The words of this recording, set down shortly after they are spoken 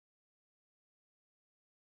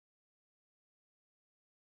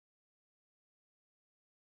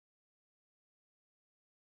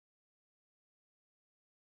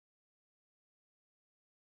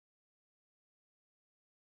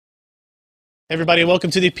Everybody, welcome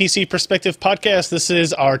to the PC Perspective Podcast. This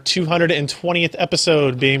is our 220th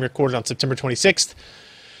episode being recorded on September 26th,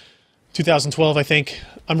 2012, I think.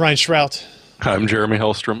 I'm Ryan Shrout. I'm Jeremy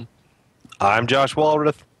Hellstrom. I'm Josh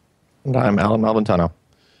Walrath. And I'm Alan Malventano.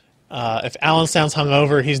 If Alan sounds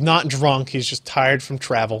hungover, he's not drunk. He's just tired from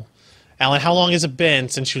travel. Alan, how long has it been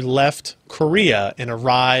since you left Korea and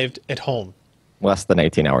arrived at home? Less than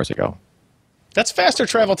 18 hours ago. That's faster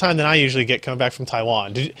travel time than I usually get coming back from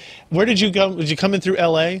Taiwan. Where did you go? Did you come in through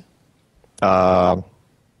L.A.? San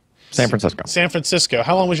Francisco. San Francisco.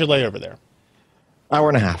 How long was your layover there? Hour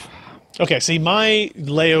and a half. Okay, see, my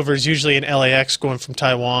layovers usually in LAX going from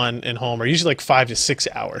Taiwan and home are usually like 5 to 6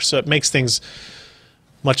 hours, so it makes things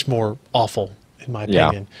much more awful, in my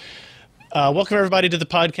opinion. Welcome, everybody, to the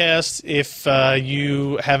podcast. If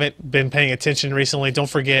you haven't been paying attention recently, don't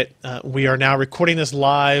forget, we are now recording this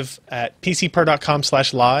live at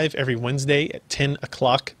pcper.com/live every Wednesday at 10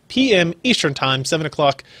 o'clock p.m. Eastern Time, 7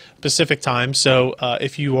 o'clock Pacific Time. So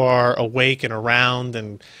if you are awake and around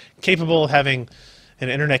and capable of having an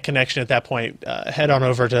internet connection at that point, head on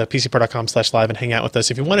over to pcper.com/live and hang out with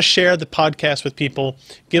us. If you want to share the podcast with people,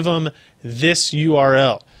 give them this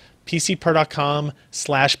URL.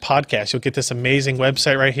 pcper.com/podcast. You'll get this amazing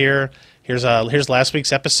website right here. Here's last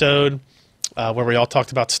week's episode where we all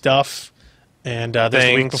talked about stuff, and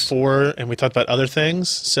this week before, and we talked about other things.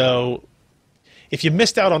 So if you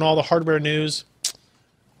missed out on all the hardware news,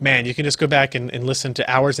 man, you can just go back and listen to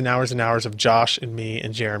hours and hours and hours of Josh and me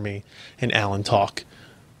and Jeremy and Alan talk.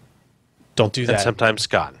 Don't do that. And sometimes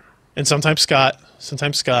Scott. And sometimes Scott.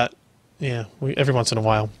 Yeah, every once in a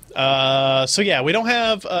while. So yeah, we don't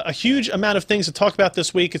have a huge amount of things to talk about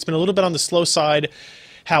this week. It's been a little bit on the slow side.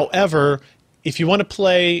 However, if you want to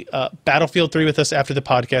play Battlefield 3 with us after the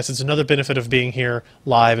podcast, it's another benefit of being here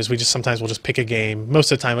live, is we'll just pick a game.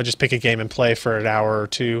 Most of the time, we'll just pick a game and play for an hour or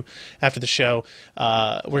two after the show.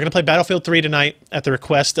 We're going to play Battlefield 3 tonight at the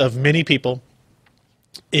request of many people.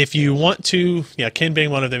 If you want to, Ken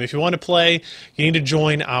being one of them, if you want to play, you need to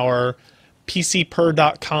join our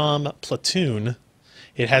PCPer.com platoon.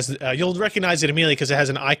 It has you'll recognize it immediately because it has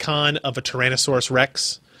an icon of a Tyrannosaurus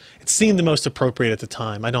Rex. It seemed the most appropriate at the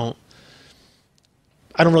time. I don't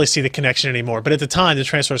really see the connection anymore, but at the time, the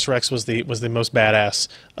Tyrannosaurus Rex was the most badass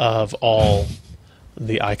of all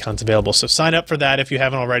the icons available. So sign up for that if you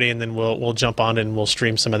haven't already, and then we'll jump on and we'll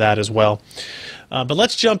stream some of that as well. But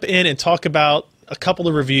let's jump in and talk about a couple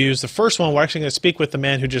of reviews. The first one, we're actually going to speak with the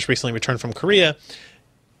man who just recently returned from Korea.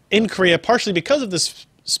 In Korea, partially because of this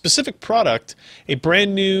specific product, a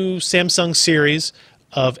brand new Samsung series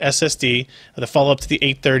of SSD. The follow-up to the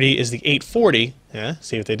 830 is the 840. Yeah,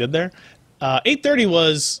 see what they did there? 830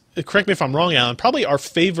 was, correct me if I'm wrong, Alan, probably our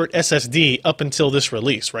favorite SSD up until this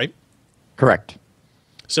release, right? Correct.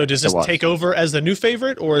 So does this take over as the new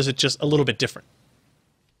favorite, or is it just a little bit different?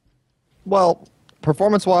 Well,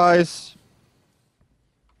 performance-wise,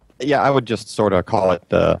 yeah, I would just sort of call it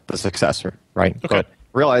the successor, right? Okay. But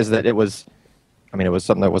realize that it was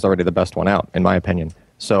something that was already the best one out, in my opinion.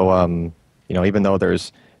 So, even though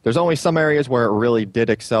there's only some areas where it really did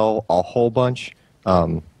excel a whole bunch.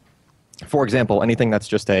 For example, anything that's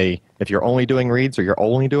just if you're only doing reads or you're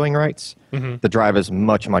only doing writes, the drive is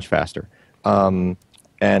much, much faster. And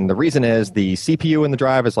the reason is the CPU in the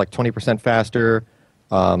drive is like 20% faster.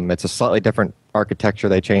 It's a slightly different architecture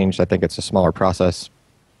they changed. I think it's a smaller process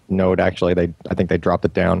node, actually. I think they dropped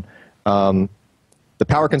it down. The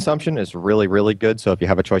power consumption is really, really good. So if you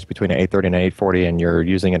have a choice between an 830 and an 840 and you're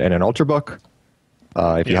using it in an Ultrabook,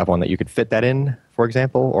 if you have one that you could fit that in, for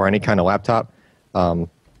example, or any kind of laptop,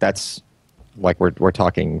 that's like we're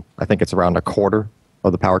talking, I think it's around a quarter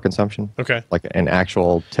of the power consumption. Okay. Like an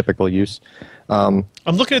actual typical use. I'm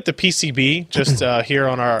looking at the PCB just here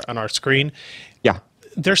on our screen. Yeah.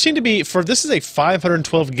 There seem to be, this is a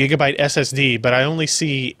 512 gigabyte SSD, but I only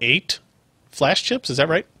see 8 flash chips. Is that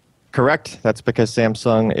right? Correct. That's because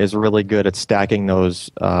Samsung is really good at stacking those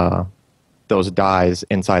dies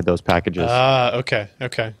inside those packages. Okay.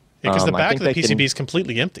 Because the back of the PCB is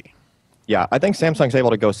completely empty. Yeah, I think Samsung's able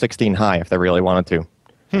to go 16 high if they really wanted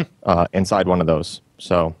to inside one of those.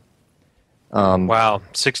 So, Wow,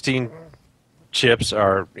 16 chips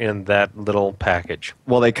are in that little package.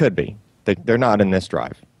 Well, they could be. They're not in this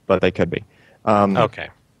drive, but they could be. Okay.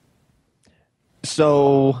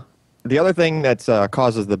 So the other thing that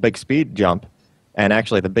causes the big speed jump and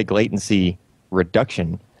actually the big latency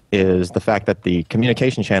reduction is the fact that the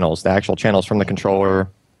communication channels, the actual channels from the controller...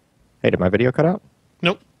 Hey, did my video cut out?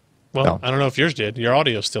 Nope. Well, I don't know if yours did. Your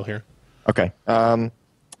audio's still here. Okay.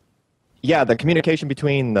 Yeah, the communication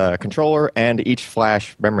between the controller and each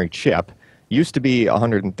flash memory chip used to be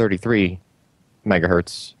 133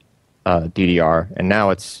 megahertz, DDR, and now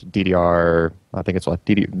it's DDR. I think it's what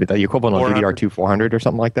the equivalent of DDR2 400 or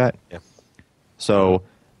something like that. Yeah. So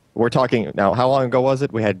we're talking now. How long ago was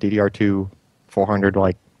it? We had DDR2 400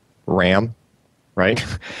 like RAM, right?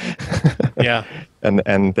 Yeah.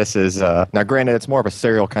 And this is now. Granted, it's more of a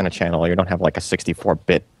serial kind of channel. You don't have like a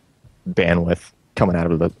 64-bit bandwidth coming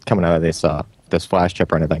out of this flash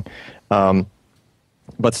chip or anything.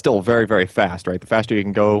 But still very, very fast, right? The faster you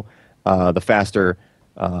can go, the faster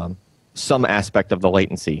some aspect of the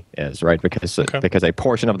latency is, right? Because a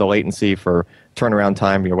portion of the latency for turnaround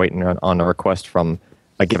time, you're waiting on a request from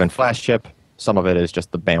a given flash chip. Some of it is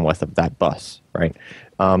just the bandwidth of that bus, right?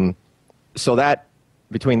 So that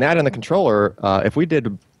between that and the controller, if we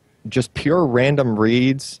did just pure random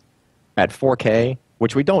reads at 4K,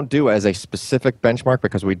 which we don't do as a specific benchmark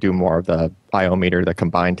because we do more of the I/O meter, the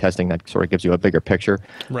combined testing that sort of gives you a bigger picture.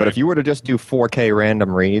 Right. But if you were to just do 4K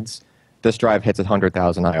random reads, this drive hits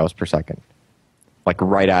 100,000 IOs per second, like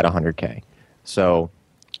right at 100K. So,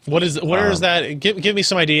 where is that? Give me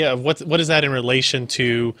some idea of what is that in relation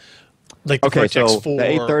to, like the Cortex 4 the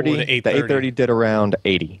 830, or the 830? The 830 did around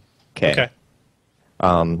 80K. Okay.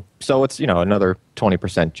 So it's another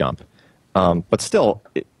 20% jump, but still,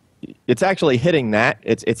 it's actually hitting that.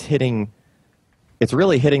 It's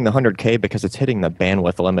really hitting the 100K because it's hitting the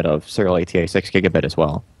bandwidth limit of serial ATA 6 gigabit as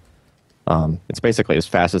well. It's basically as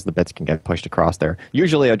fast as the bits can get pushed across there.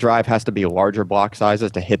 Usually a drive has to be larger block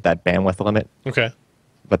sizes to hit that bandwidth limit. Okay.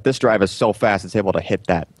 But this drive is so fast it's able to hit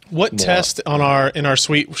that. What test in our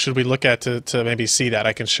suite should we look at to maybe see that?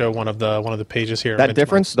 I can show one of the pages here. That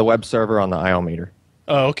difference, the web server on the IO meter.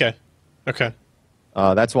 Oh, okay. Okay.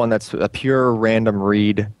 That's one that's a pure random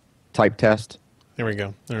read type test. There we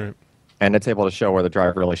go. All right. And it's able to show where the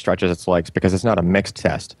drive really stretches its legs because it's not a mixed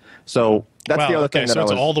test. So that's the other thing that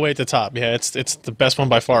it's all the way at the top. Yeah, it's the best one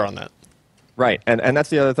by far on that. Right, and that's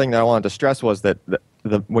the other thing that I wanted to stress was that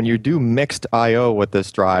when you do mixed I/O with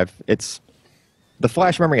this drive, the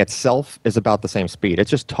flash memory itself is about the same speed.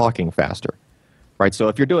 It's just talking faster, right? So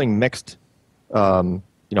if you're doing mixed,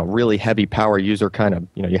 really heavy power user kind of,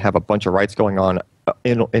 you have a bunch of writes going on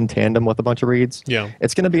in tandem with a bunch of reads. Yeah,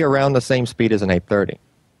 it's going to be around the same speed as an 830.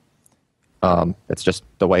 It's just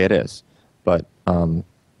the way it is, but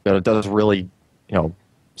it does really,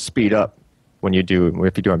 speed up if you're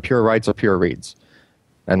doing pure writes or pure reads,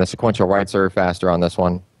 and the sequential writes are faster on this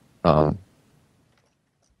one. Yeah,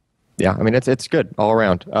 I mean it's good all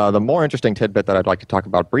around. The more interesting tidbit that I'd like to talk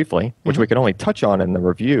about briefly, which we can only touch on in the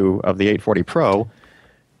review of the 840 Pro,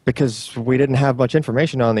 because we didn't have much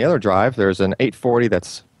information on the other drive. There's an 840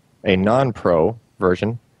 that's a non-Pro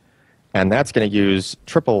version, and that's going to use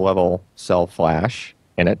triple level cell flash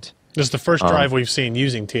in it. This is the first drive we've seen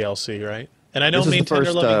using TLC, right? And I don't mean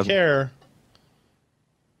tender loving care.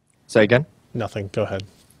 Say again? Nothing. Go ahead.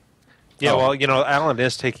 Yeah, well, Alan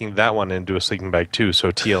is taking that one into a sleeping bag too,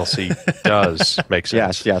 so TLC does make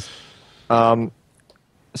sense. Yes.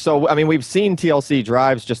 So, I mean, we've seen TLC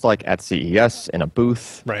drives just like at CES in a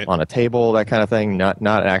booth, right, on a table, that kind of thing. Not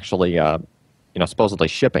actually, supposedly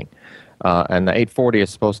shipping. And the 840 is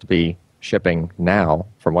supposed to be shipping now,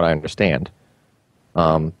 from what I understand.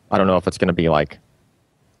 I don't know if it's going to be like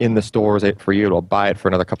in the stores for you to buy it for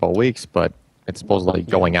another couple of weeks, but it's supposedly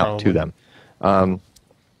going out to them.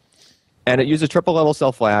 And it uses triple level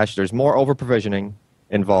cell flash. There's more over provisioning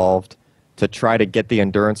involved to try to get the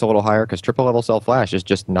endurance a little higher, because triple level cell flash is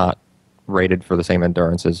just not rated for the same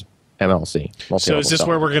endurance as MLC. So is this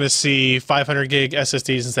where we're going to see 500 gig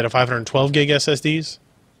SSDs instead of 512 gig SSDs?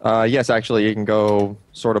 Yes, actually, you can go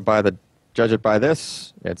sort of judge it by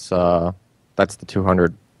this. It's that's the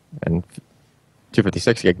 200 and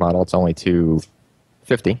 256 gig model. It's only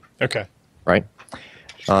 250. Okay. Right.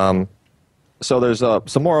 So there's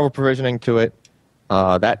some more over provisioning to it.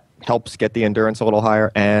 That helps get the endurance a little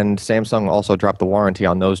higher, and Samsung also dropped the warranty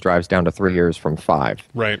on those drives down to 3 years from 5.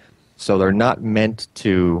 Right. So they're not meant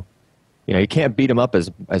to, you can't beat them up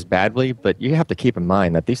as badly, but you have to keep in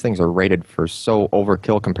mind that these things are rated for so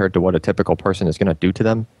overkill compared to what a typical person is going to do to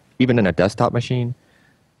them, even in a desktop machine.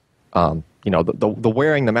 The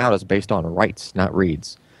wearing them out is based on writes, not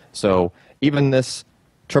reads. So even this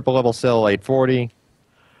triple level cell 840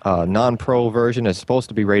 non-pro version is supposed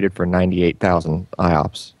to be rated for 98,000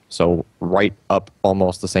 IOPS. So right up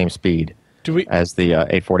almost the same speed as the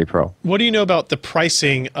 840 Pro. What do you know about the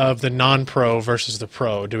pricing of the non-pro versus the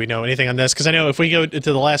pro? Do we know anything on this? Because I know if we go to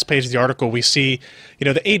the last page of the article, we see, the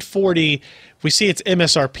 840, we see its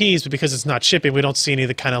MSRPs, but because it's not shipping, we don't see any of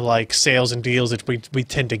the kind of like sales and deals that we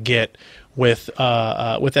tend to get with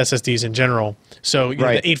SSDs in general. So the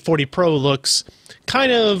 840 Pro looks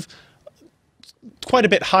kind of quite a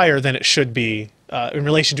bit higher than it should be in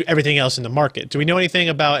relation to everything else in the market. Do we know anything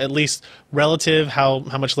about, at least relative, how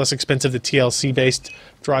much less expensive the TLC-based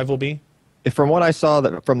drive will be? From what I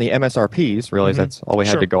saw from the MSRPs, realize that's all we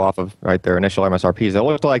had to go off of, right? Their initial MSRPs. It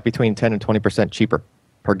looked like between 10 and 20% cheaper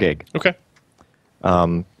per gig. Okay.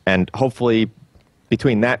 And hopefully,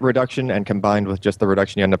 between that reduction and combined with just the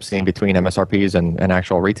reduction you end up seeing between MSRPs and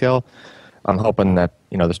actual retail, I'm hoping that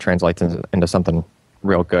this translates into something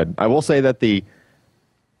real good. I will say that the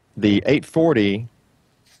 840,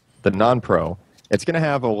 the non-pro, it's going to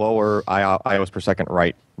have a lower IOs per second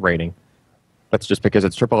write rating. That's just because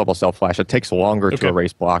it's triple level self flash. It takes longer to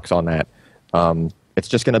erase blocks on that. It's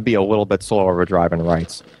just going to be a little bit slower of a drive in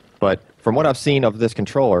writes. But from what I've seen of this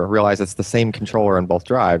controller, realize it's the same controller in both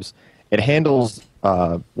drives. It handles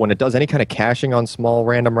when it does any kind of caching on small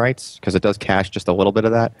random writes, because it does cache just a little bit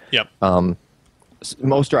of that. Yep.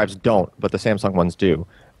 Most drives don't, but the Samsung ones do.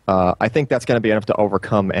 I think that's going to be enough to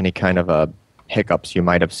overcome any kind of hiccups you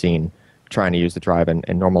might have seen trying to use the drive in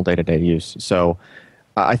normal day-to-day use. So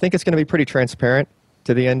I think it's going to be pretty transparent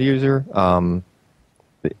to the end user.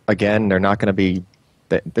 Again, they're not going to be,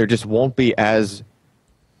 there just won't be as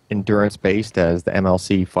endurance-based as the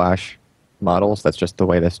MLC Flash models. That's just the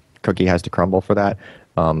way this cookie has to crumble for that.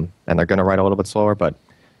 And they're going to write a little bit slower, but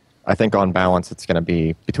I think on balance it's going to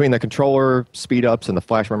be, between the controller speed-ups and the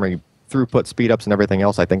flash memory throughput speed-ups and everything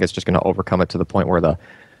else, I think it's just going to overcome it to the point where the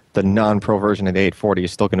non-pro version of the 840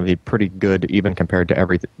 is still going to be pretty good, even compared to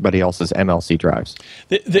everybody else's MLC drives.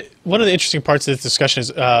 One of the interesting parts of this discussion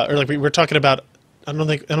is, or like we were talking about, I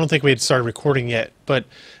don't think we had started recording yet, but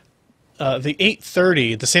the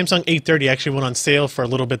 830, the Samsung 830 actually went on sale for a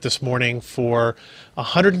little bit this morning for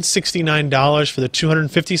 $169 for the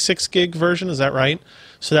 256 gig version. Is that right?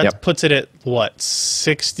 So that puts it at what,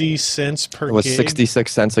 60 cents per gig? It was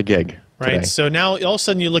 66 cents a gig. Right. Today. So now all of a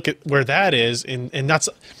sudden you look at where that is, and that's,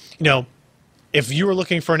 if you were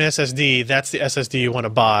looking for an SSD, that's the SSD you want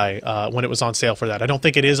to buy when it was on sale for that. I don't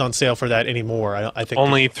think it is on sale for that anymore. I think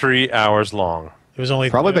only 3 hours long. It was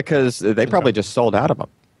only probably because they probably just sold out of them.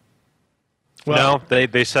 Well, no,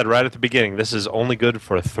 they said right at the beginning, this is only good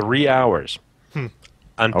for 3 hours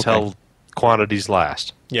until quantities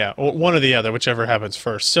last. Yeah, or one or the other, whichever happens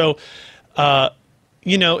first. So, for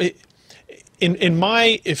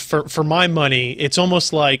my money, it's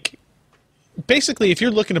almost like, basically, if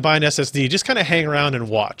you're looking to buy an SSD, just kind of hang around and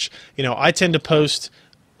watch. I tend to post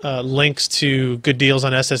links to good deals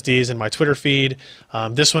on SSDs in my Twitter feed.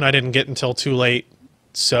 This one I didn't get until too late,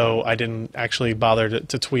 so I didn't actually bother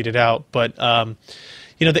to tweet it out. But the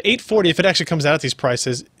 840, if it actually comes out at these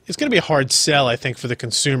prices, it's going to be a hard sell, I think, for the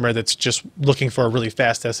consumer that's just looking for a really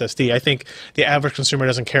fast SSD. I think the average consumer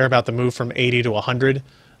doesn't care about the move from 80 to 100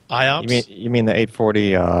 IOPS. You mean the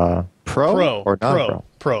 840 Pro or non-Pro?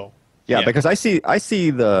 Pro. Yeah, because I see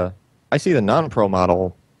the non-Pro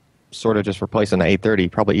model sort of just replacing the 830,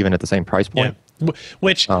 probably even at the same price point. Yeah.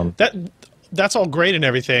 Which that's all great and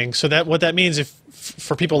everything. So what that means, if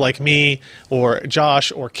for people like me or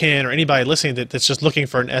Josh or Ken or anybody listening that's just looking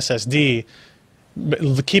for an SSD,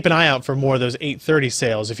 keep an eye out for more of those 830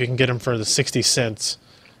 sales if you can get them for the 60 cents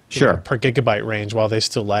per gigabyte range while they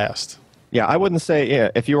still last. Yeah, I wouldn't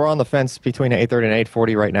say, if you were on the fence between an 830 and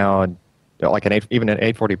 840 right now, like even an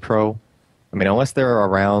 840 Pro, I mean, unless they're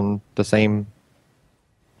around the same,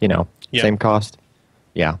 same cost,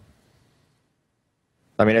 yeah.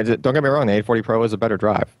 I mean, don't get me wrong, the 840 Pro is a better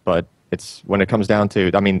drive, but it's when it comes down to,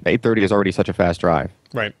 830 is already such a fast drive.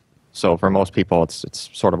 Right. So for most people, it's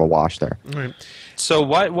sort of a wash there. Right. So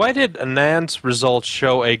why did Anand's results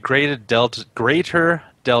show a greater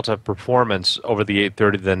delta performance over the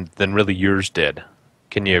 830 than really yours did?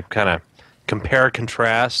 Can you kind of compare,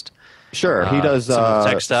 contrast? Sure, he does.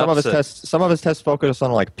 Some of his tests focus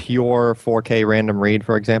on like pure 4K random read,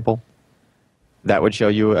 for example. That would show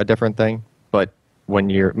you a different thing. But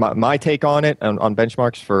when my take on it on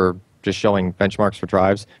benchmarks for just showing benchmarks for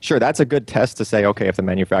drives, sure, that's a good test to say, okay, if the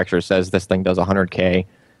manufacturer says this thing does 100K,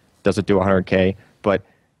 does it do 100K? But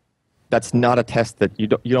that's not a test that you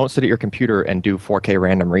don't sit at your computer and do 4K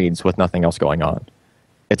random reads with nothing else going on.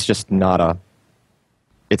 It's just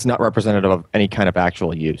it's not representative of any kind of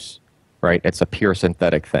actual use, right? It's a pure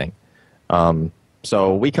synthetic thing.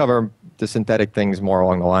 So we cover the synthetic things more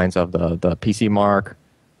along the lines of the PC mark,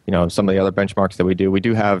 some of the other benchmarks that we do. We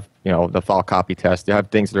do have, the file copy test. You have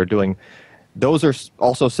things that are doing. Those are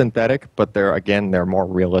also synthetic, but they're more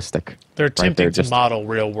realistic. They're attempting to model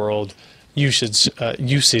real-world usage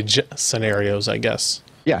scenarios, I guess.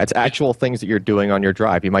 Yeah, it's actual things that you're doing on your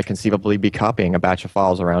drive. You might conceivably be copying a batch of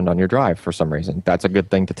files around on your drive for some reason. That's a good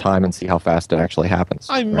thing to time and see how fast it actually happens.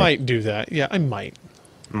 I might do that. Yeah, I might.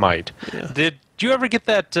 Yeah. Did you ever get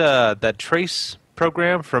that Trace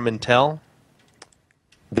program from Intel?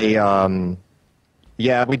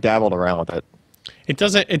 Yeah, we dabbled around with it. It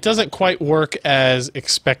doesn't quite work as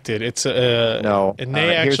expected. It's No, and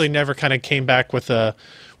they actually never kind of came back with a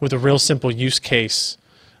real simple use case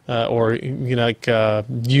or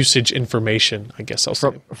usage information. I guess I'll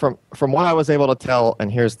say. From what I was able to tell,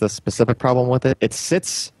 and here's the specific problem with it: it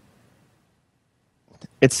sits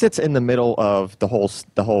in the middle of the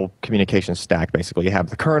whole communication stack. Basically, you have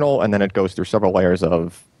the kernel, and then it goes through several layers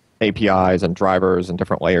of APIs and drivers and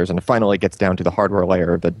different layers, and it finally gets down to the hardware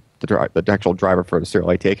layer, the actual driver for the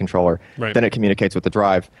serial ATA controller. Right. Then it communicates with the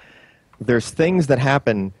drive. There's things that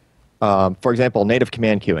happen, for example, native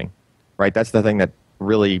command queuing, right? That's the thing that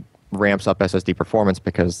really ramps up SSD performance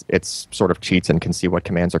because it's sort of cheats and can see what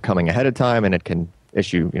commands are coming ahead of time, and it can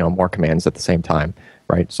issue more commands at the same time,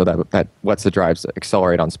 right? So that lets the drives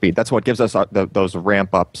accelerate on speed. That's what gives us those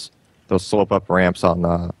ramp ups, those slope up ramps on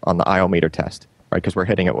the IO meter test. Right, because we're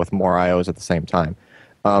hitting it with more IOs at the same time.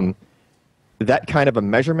 That kind of a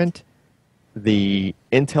measurement, the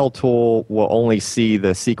Intel tool will only see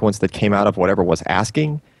the sequence that came out of whatever was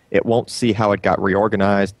asking. It won't see how it got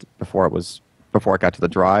reorganized before it got to the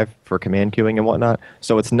drive for command queuing and whatnot.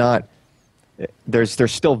 So it's not. There's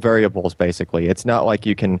still variables basically. It's not like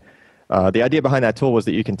you can. The idea behind that tool was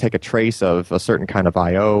that you can take a trace of a certain kind of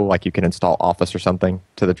IO, like you can install Office or something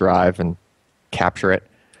to the drive and capture it.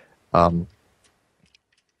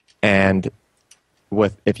 And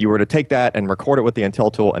if you were to take that and record it with the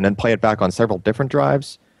Intel tool and then play it back on several different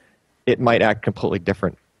drives, it might act completely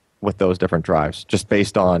different with those different drives, just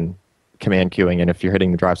based on command queuing. And if you're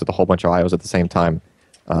hitting the drives with a whole bunch of IOs at the same time,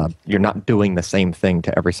 you're not doing the same thing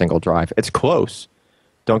to every single drive. It's close,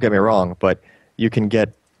 don't get me wrong, but you can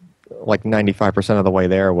get like 95% of the way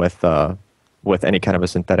there with any kind of a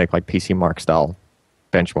synthetic like PCMark style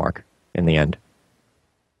benchmark in the end.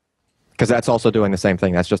 Because that's also doing the same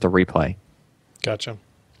thing. That's just a replay. Gotcha.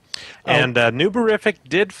 And Nuberific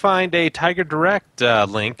did find a Tiger Direct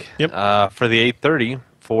link for the 830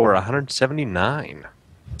 for $179.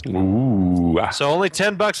 Ooh. So only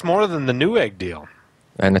 $10 more than the Newegg deal.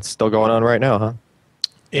 And it's still going on right now, huh?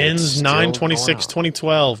 Ends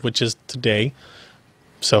 9/26/2012, which is today.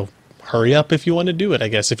 So hurry up if you want to do it, I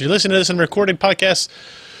guess. If you're listening to this in recorded podcast,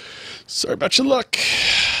 sorry about your luck.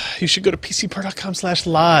 You should go to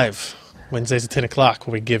pcper.com/live. Wednesdays at 10 o'clock,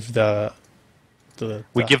 where we give the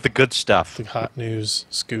give the good stuff. the hot news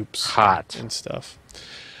scoops Hot. and stuff.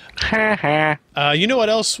 You know what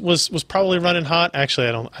else was probably running hot? Actually,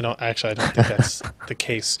 I don't think that's the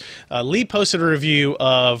case. Lee posted a review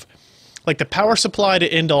of like the power supply to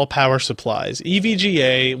end all power supplies.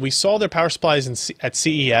 EVGA, we saw their power supplies at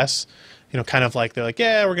CES. Kind of like they're like,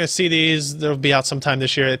 yeah, we're going to see these. They'll be out sometime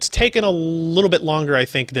this year. It's taken a little bit longer, I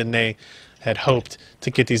think, than they had hoped to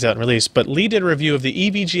get these out and released. But Lee did a review of the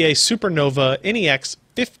EVGA Supernova NEX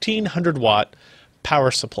 1500 watt power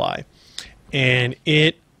supply, and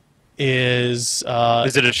it is.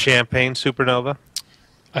 Is it a champagne supernova?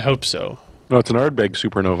 I hope so. No, it's an Ardbeg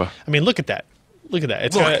supernova. I mean, look at that. Look at that.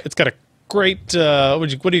 It's got a great. What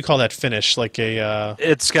do you call that finish? Like a.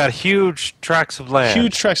 It's got huge tracts of land.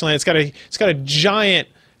 Huge tracts of land. It's got a giant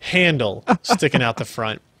handle sticking out the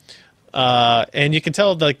front. And you can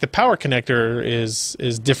tell like the power connector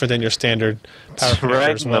is different than your standard power connector right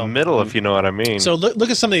as in well. the middle, if you know what I mean. So look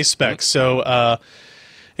at some of these specs. So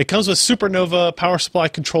it comes with Supernova power supply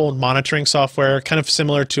control and monitoring software, kind of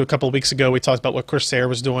similar to a couple of weeks ago we talked about what Corsair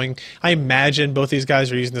was doing. I imagine both these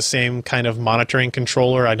guys are using the same kind of monitoring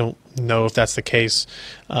controller. I don't know if that's the case.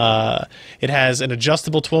 It has an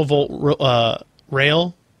adjustable 12-volt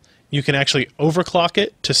rail. You can actually overclock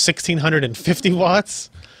it to 1650 watts.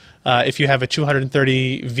 If you have a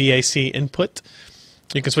 230 VAC input,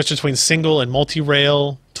 you can switch between single and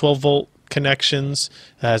multi-rail 12-volt connections.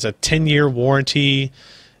 It has a 10-year warranty,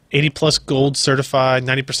 80-plus gold certified,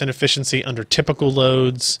 90% efficiency under typical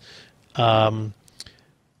loads.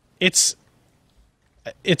 It's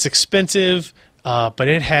expensive, but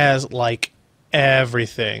it has like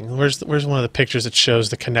everything. Where's one of the pictures that shows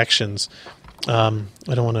the connections? I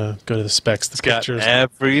don't want to go to the specs. The it's got pictures.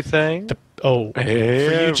 everything. For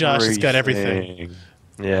you, Josh, it's got everything.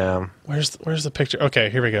 Yeah. Where's the picture? Okay,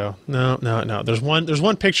 here we go. No. There's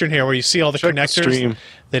one picture in here where you see all the Check the connectors. stream.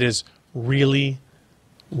 That is really,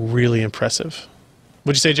 really impressive.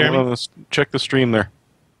 What'd you say, Jeremy? Check the stream there.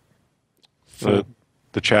 The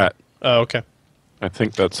chat. Oh, okay. I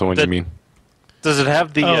think that's the one you mean. Does it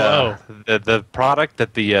have the Oh. the product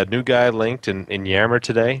that the new guy linked in Yammer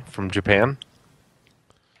today from Japan?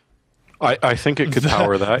 I think it could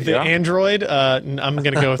power that, The yeah. Android? I'm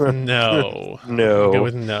going to go with no. No. Go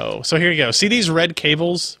with no. So here you go. See these red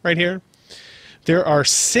cables right here? there are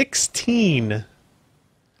 16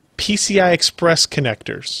 PCI Express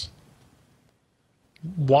connectors.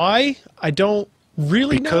 Why? I don't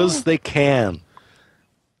really know. Because they can.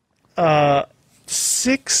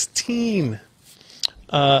 16.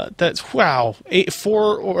 That's wow.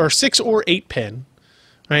 6 or 8 pin.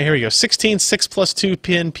 All right, here we go. 16 6 plus 2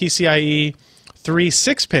 pin PCIe, 3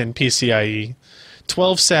 6-pin PCIe,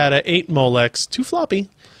 12 SATA, 8 Molex, 2 floppy,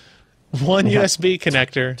 1 USB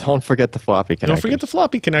connector. Don't forget the floppy connector. Don't forget the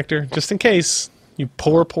floppy connector, just in case. You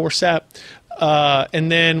poor sap.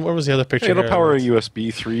 And then, where was the other picture? It'll here? power a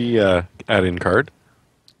USB 3 add-in card.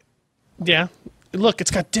 Yeah. Look,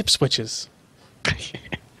 it's got dip switches.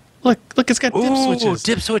 Look, it's got dip switches.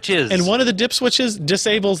 Dip switches. And one of the dip switches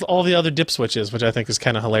disables all the other dip switches, which I think is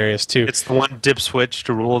kind of hilarious, too. It's the one dip switch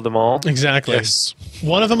to rule them all. Exactly. Yes.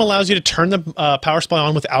 One of them allows you to turn the power supply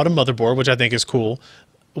on without a motherboard, which I think is cool.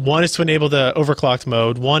 One is to enable the overclocked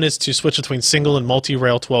mode. One is to switch between single and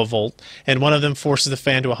multi-rail 12 volt. And one of them forces the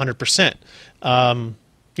fan to 100%.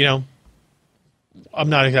 You know, I'm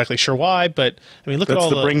not exactly sure why, but I mean, look at That's all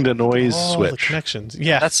the bring to noise all switch. the connections.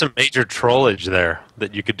 Yeah. That's some major trollage there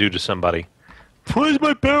that you could do to somebody. Why is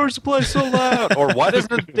my power supply so loud? Or why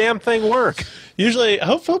doesn't the damn thing work? Usually,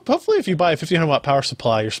 hopefully, if you buy a 1500 watt power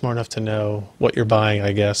supply, you're smart enough to know what you're buying,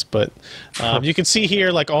 I guess. But you can see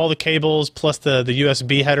here, like all the cables plus the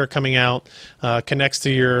USB header coming out connects to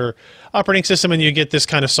your operating system, and you get this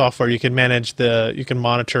kind of software. You can manage you can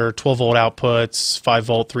monitor 12 volt outputs, 5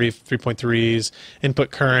 volt, 3.3s, input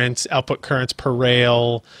currents, output currents per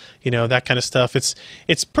rail. You know, that kind of stuff.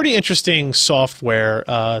 It's pretty interesting software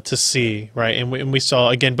to see, right? And we saw,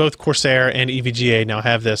 again, both Corsair and EVGA now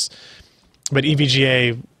have this. But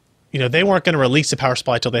EVGA, you know, they weren't going to release a power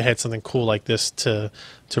supply until they had something cool like this to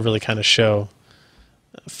really kind of show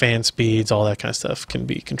fan speeds, all that kind of stuff can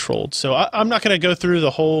be controlled. So I'm not going to go through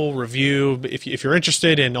the whole review. But if you're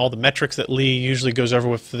interested in all the metrics that Lee usually goes over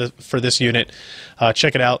with for this unit,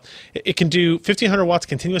 check it out. It can do 1500 watts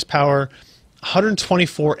continuous power,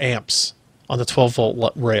 124 amps on the 12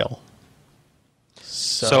 volt rail.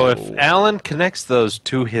 So if Alan connects those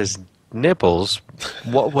to his nipples,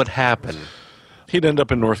 what would happen? He'd end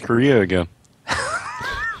up in North Korea again.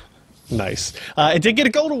 Nice. It did get a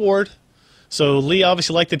gold award. So Lee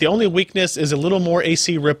obviously liked it. The only weakness is a little more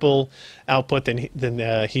AC ripple output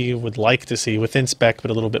than he would like to see within spec,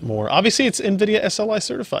 but a little bit more. Obviously, it's NVIDIA SLI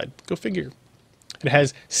certified. Go figure. It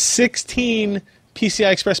has 16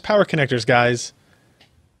 PCI Express power connectors, guys.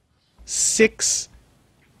 16.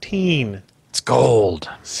 It's gold.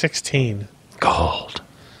 16. Gold.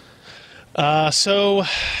 So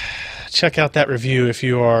check out that review if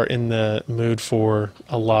you are in the mood for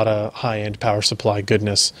a lot of high-end power supply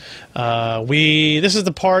goodness. This is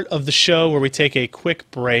the part of the show where we take a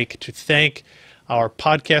quick break to thank our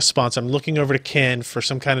podcast sponsor. I'm looking over to Ken for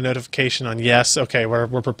some kind of notification on yes. Okay,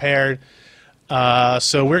 we're prepared.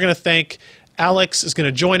 So we're going to thank Alex is going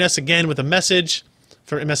to join us again with a message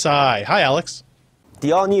for MSI. Hi, Alex.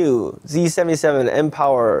 The all-new Z77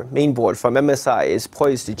 M-Power mainboard from MSI is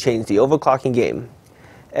poised to change the overclocking game.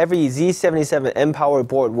 Every Z77 M-Power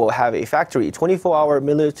board will have a factory 24-hour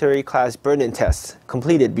military-class burn-in test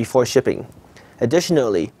completed before shipping.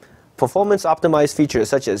 Additionally, performance-optimized features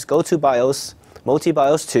such as GoToBIOS,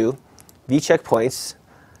 Multi-BIOS 2, V-checkpoints,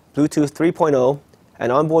 Bluetooth 3.0,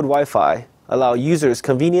 and onboard Wi-Fi allow users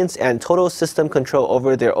convenience and total system control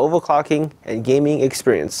over their overclocking and gaming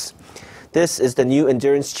experience. This is the new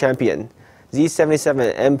endurance champion,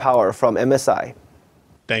 Z77 M-Power from MSI.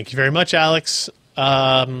 Thank you very much, Alex.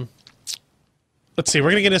 Let's see,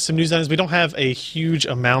 we're going to get into some news items. We don't have a huge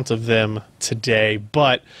amount of them today,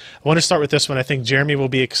 but I want to start with this one. I think Jeremy will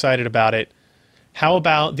be excited about it. How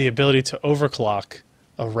about the ability to overclock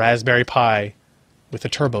a Raspberry Pi with a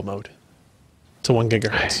turbo mode to 1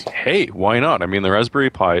 gigahertz? Hey, why not? I mean, the Raspberry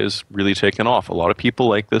Pi is really taken off. A lot of people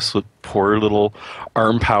like this poor little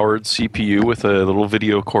ARM-powered CPU with a little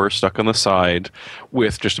video core stuck on the side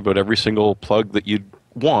with just about every single plug that you'd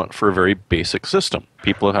want for a very basic system.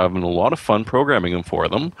 People are having a lot of fun programming them for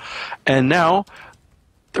them, and now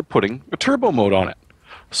they're putting a turbo mode on it.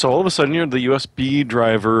 So all of a sudden, the USB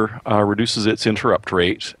driver reduces its interrupt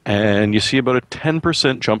rate, and you see about a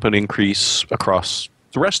 10% jump in increase across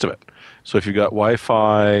the rest of it. So if you've got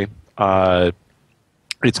Wi-Fi,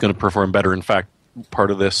 it's going to perform better. In fact,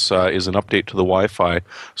 part of this is an update to the Wi-Fi.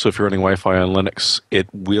 So if you're running Wi-Fi on Linux, it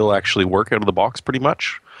will actually work out of the box pretty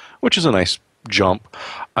much, which is a nice jump.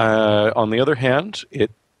 On the other hand,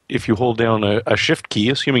 if you hold down a shift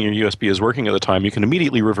key, assuming your USB is working at the time, you can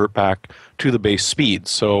immediately revert back to the base speed.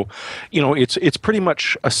 So, it's pretty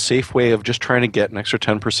much a safe way of just trying to get an extra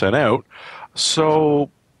 10% out.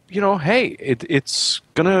 So, hey, it's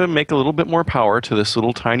going to make a little bit more power to this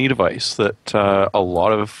little tiny device that a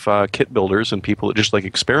lot of kit builders and people that just like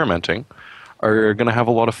experimenting are going to have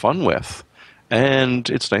a lot of fun with. And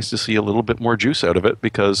it's nice to see a little bit more juice out of it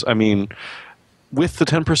because, I mean, with the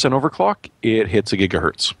 10% overclock, it hits a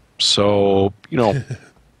gigahertz. So,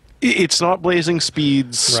 it's not blazing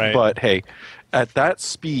speeds, Right. but hey, at that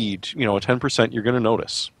speed, a 10%, you're going to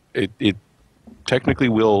notice. It technically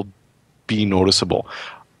will be noticeable.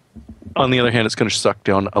 On the other hand, it's going to suck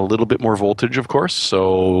down a little bit more voltage, of course.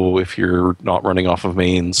 So if you're not running off of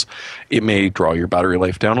mains, it may draw your battery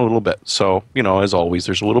life down a little bit. So, as always,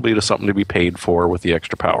 there's a little bit of something to be paid for with the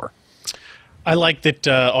extra power. I like that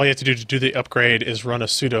all you have to do the upgrade is run a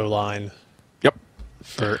sudo line Yep.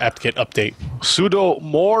 for apt-get update. Sudo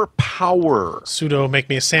more power. Sudo make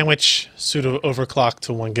me a sandwich, sudo overclock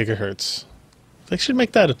to 1 gigahertz. They should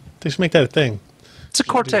make that a thing. It's a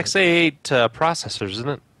Cortex A8 processor, isn't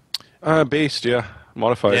it? Based, yeah.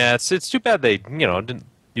 Modified. Yeah, it's too bad they didn't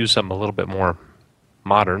use something a little bit more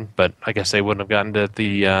modern, but I guess they wouldn't have gotten to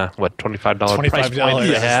the $25 price point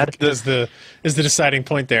they had. is the deciding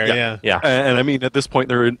point there. Yeah. Yeah. And I mean, at this point,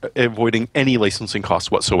 they're avoiding any licensing costs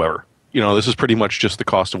whatsoever. This is pretty much just the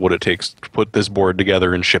cost of what it takes to put this board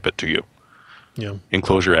together and ship it to you. Yeah.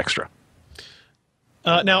 Enclosure extra.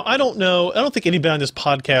 Now, I don't know. I don't think anybody on this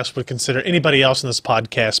podcast would consider anybody else in this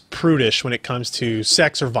podcast prudish when it comes to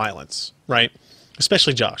sex or violence, right?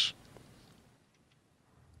 Especially Josh.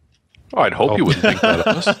 Oh, I'd hope you wouldn't think that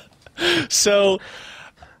of us. So,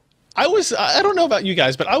 I don't know about you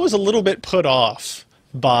guys, but I was a little bit put off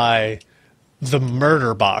by the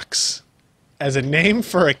Murder Box as a name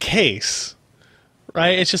for a case,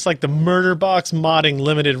 right? It's just like the Murder Box modding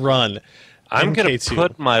limited run. I'm going MK2. to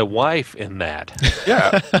put my wife in that.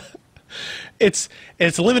 Yeah. It's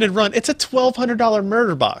a limited run. It's a $1,200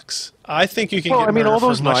 Murder Box. I think you can Well, get I mean, murder all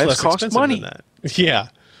those for much knives less cost expensive money. than that.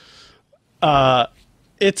 Yeah.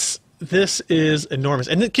 This is enormous.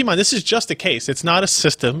 And keep in mind, this is just a case. It's not a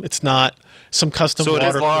system. It's not some custom So it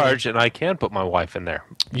is water large, and I can put my wife in there.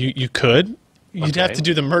 You could. You'd have Okay. to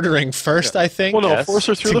do the murdering first, I think. Well, no, Yes. force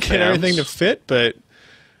her through to the get everything to fans. fit, but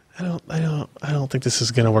I don't think this is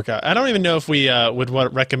going to work out. I don't even know if we would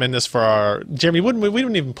recommend this for our Jeremy. We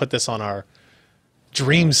wouldn't even put this on our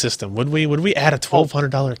Dream system, would we? Would we add a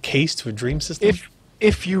 $1,200 case to a Dream system?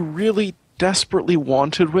 If you really desperately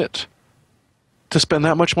wanted it to spend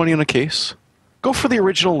that much money on a case, go for the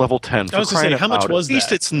original level 10. For I was gonna crying say, out how much loud. was At least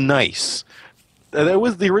that? it's nice.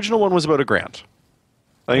 The original one was about $1,000.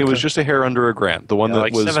 I think it was just a hair under $1,000. The one Yeah, that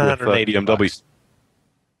like was with $780 BMW.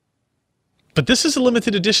 But this is a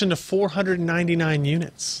limited edition of 499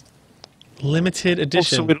 units. Limited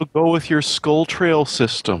edition. So it'll go with your Skull Trail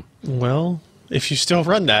system. Well, if you still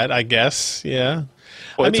run that, I guess. Yeah.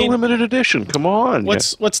 Well, I it's mean, a limited edition. Come on.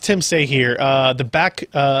 What's Tim say here? The back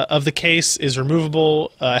of the case is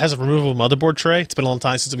removable. It has a removable motherboard tray. It's been a long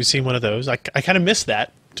time since we've seen one of those. I kind of missed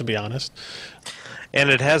that, to be honest. And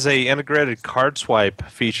it has a integrated card swipe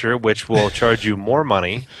feature, which will charge you more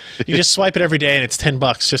money. You just swipe it every day, and it's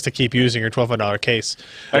 $10 just to keep using your $1,200 case.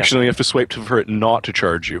 Actually, you have to swipe for it not to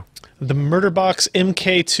charge you. The Murderbox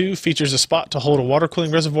MK2 features a spot to hold a water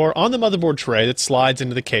cooling reservoir on the motherboard tray that slides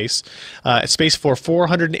into the case, space for a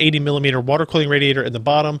 480mm water cooling radiator in the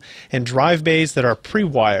bottom, and drive bays that are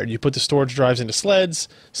pre-wired. You put the storage drives into sleds,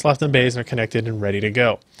 slot them bays, and they're connected and ready to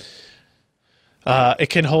go. It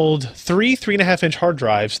can hold three 3.5-inch hard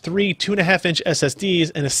drives, three 2.5-inch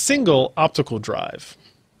SSDs, and a single optical drive.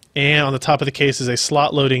 And on the top of the case is a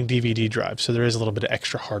slot-loading DVD drive, so there is a little bit of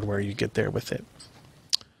extra hardware you get there with it.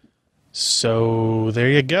 So there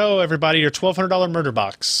you go, everybody. Your $1,200 Murder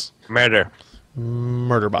Box. Murder.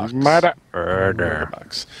 Murder Box. Murder.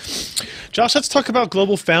 Box. Josh, let's talk about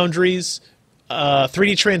Global Foundries,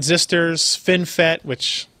 3D transistors, FinFET,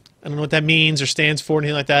 which I don't know what that means or stands for,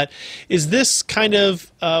 anything like that. Is this kind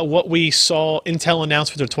of what we saw Intel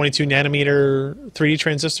announce with their 22 nanometer 3D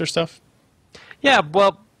transistor stuff? Yeah,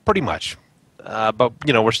 well, pretty much. But,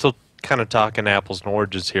 we're still kind of talking apples and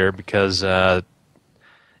oranges here because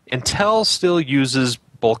Intel still uses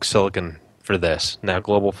bulk silicon for this. Now,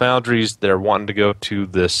 Global Foundries, they're wanting to go to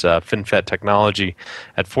this FinFET technology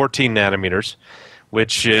at 14 nanometers,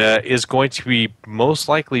 which is going to be most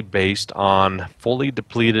likely based on fully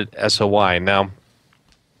depleted SOI. Now,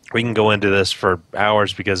 we can go into this for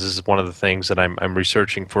hours because this is one of the things that I'm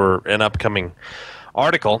researching for an upcoming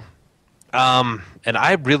article. And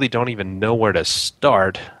I really don't even know where to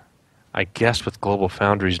start, I guess, with Global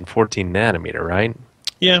Foundries and 14 nanometer, right?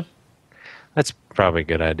 Yeah. That's probably a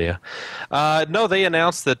good idea. No, they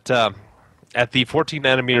announced that at the 14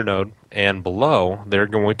 nanometer node and below, they're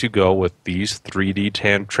going to go with these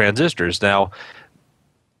 3D transistors. Now,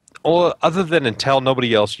 other than Intel,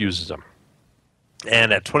 nobody else uses them.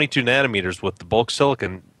 And at 22 nanometers with the bulk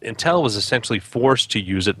silicon, Intel was essentially forced to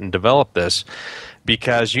use it and develop this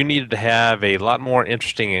because you needed to have a lot more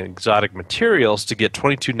interesting and exotic materials to get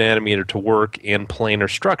 22 nanometer to work in planar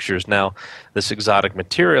structures. Now, this exotic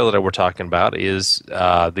material that we're talking about is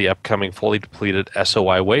the upcoming fully depleted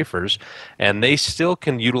SOI wafers, and they still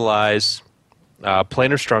can utilize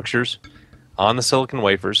planar structures on the silicon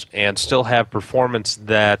wafers and still have performance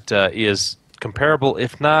that is comparable,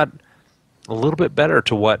 if not a little bit better,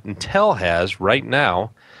 to what Intel has right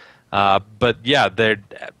now. But yeah,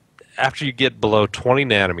 after you get below 20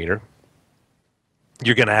 nanometer,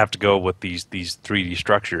 you're going to have to go with these 3D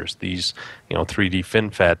structures, these 3D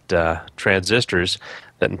FinFET transistors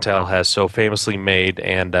that Intel has so famously made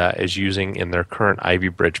and is using in their current Ivy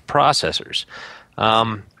Bridge processors.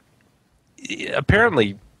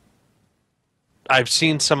 Apparently, I've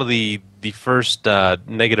seen some of the first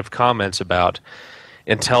negative comments about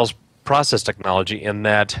Intel's process technology, in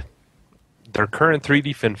that their current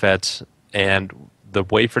 3D FinFETs and the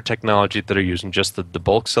wafer technology that are using, just the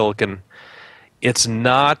bulk silicon, it's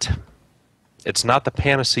not the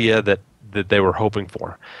panacea that they were hoping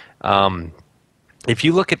for. If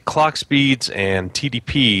you look at clock speeds and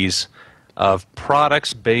TDPs of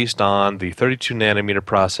products based on the 32 nanometer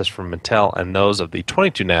process from Intel and those of the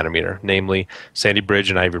 22 nanometer, namely Sandy Bridge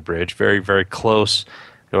and Ivy Bridge, very, very close,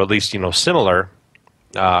 or at least similar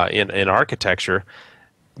in architecture.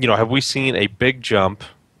 Have we seen a big jump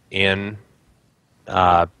in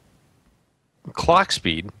clock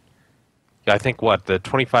speed? I think the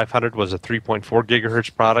 2500 was a 3.4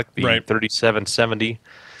 gigahertz product. The Right. 3770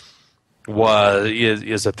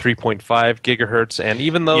 is a 3.5 gigahertz. And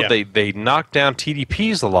even though Yeah. they knock down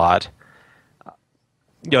TDPs a lot,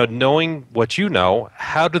 knowing what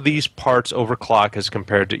how do these parts overclock as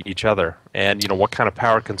compared to each other? And what kind of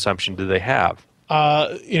power consumption do they have?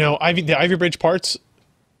 The Ivy Bridge parts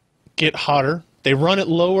get hotter. They run at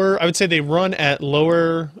lower. I would say they run at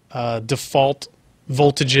lower default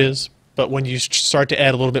voltages. But when you start to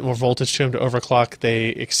add a little bit more voltage to them to overclock,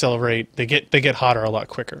 they accelerate. They get hotter a lot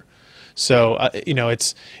quicker. So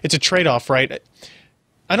it's a trade-off, right?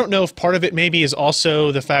 I don't know if part of it maybe is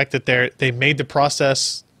also the fact that they made the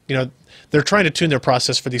process. They're trying to tune their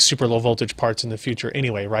process for these super low voltage parts in the future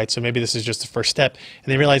anyway, right? So maybe this is just the first step,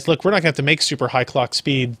 and they realize, look, we're not going to have to make super high clock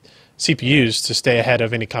speed CPUs to stay ahead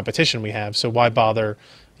of any competition we have. So why bother,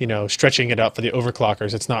 stretching it out for the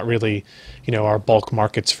overclockers? It's not really, our bulk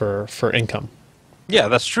markets for income. Yeah,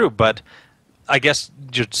 that's true. But I guess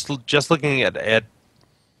just looking at a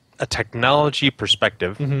technology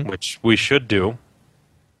perspective, which we should do,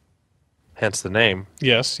 hence the name.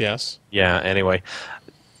 Yes. Yeah, anyway.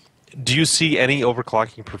 Do you see any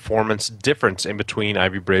overclocking performance difference in between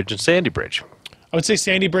Ivy Bridge and Sandy Bridge? I would say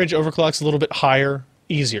Sandy Bridge overclocks a little bit higher,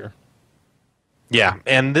 easier. Yeah,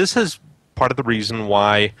 and this is part of the reason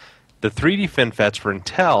why the 3D FinFETs for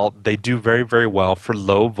Intel, they do very, very well for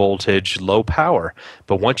low voltage, low power.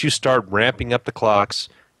 But once you start ramping up the clocks,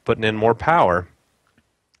 putting in more power,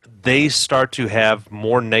 they start to have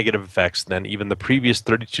more negative effects than even the previous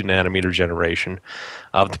 32 nanometer generation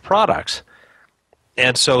of the products.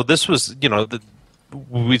 And so this was,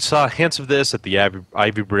 we saw hints of this at the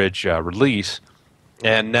Ivy Bridge release.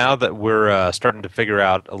 And now that we're starting to figure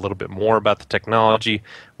out a little bit more about the technology,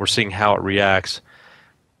 we're seeing how it reacts,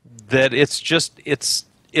 that it's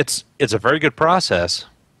a very good process.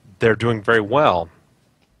 They're doing very well.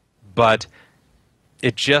 But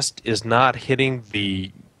it just is not hitting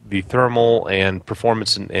the thermal and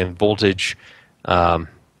performance and voltage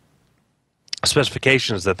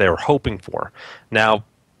specifications that they were hoping for. Now,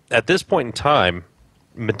 at this point in time,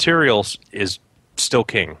 materials is still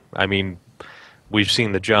king. I mean, we've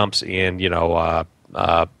seen the jumps in, low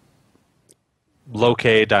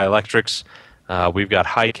K dielectrics. We've got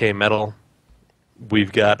high K metal.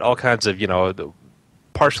 We've got all kinds of, the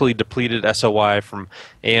partially depleted SOI from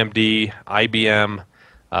AMD, IBM,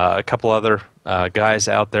 a couple other guys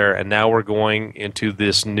out there, and now we're going into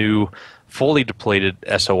this new fully depleted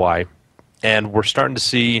SOI. And we're starting to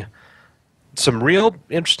see some real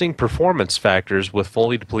interesting performance factors with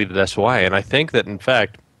fully depleted SOI. And I think that, in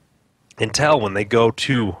fact, Intel, when they go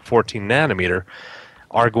to 14 nanometer,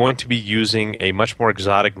 are going to be using a much more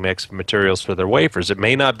exotic mix of materials for their wafers. It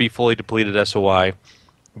may not be fully depleted SOI,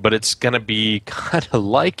 but it's going to be kind of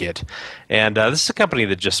like it. And this is a company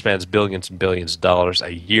that just spends billions and billions of dollars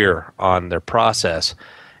a year on their process.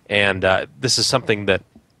 And this is something that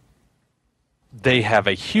they have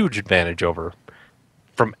a huge advantage over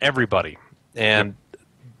from everybody. and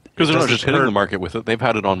Because they're not doesn't just hitting hurt- the market with it; they've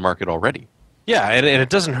had it on market already. Yeah, and it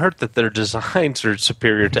doesn't hurt that their designs are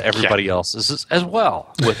superior to everybody else's as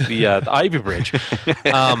well with the Ivy Bridge.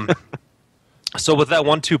 So with that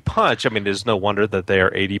 1-2 punch, I mean, there's no wonder that they are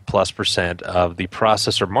 80+% of the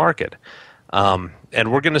processor market. And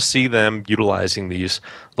we're going to see them utilizing these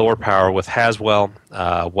lower power with Haswell.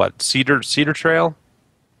 Cedar Trail?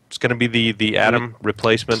 It's going to be the Atom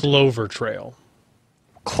replacement. Clover Trail.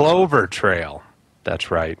 Clover Trail. That's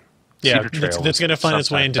right. Yeah, Cedar Trail that's going to find its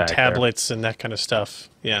way sometime into back there. tablets and that kind of stuff.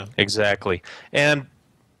 Yeah. Exactly. And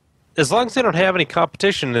as long as they don't have any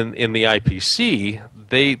competition in the IPC,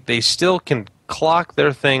 they still can clock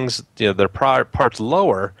their things, their parts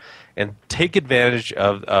lower, and take advantage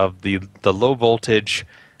of the low voltage,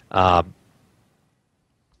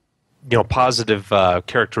 positive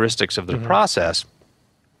characteristics of their process,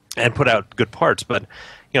 and put out good parts. But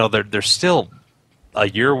they're still a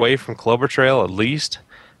year away from Clover Trail at least.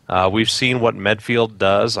 We've seen what Medfield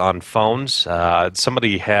does on phones.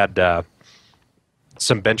 Somebody had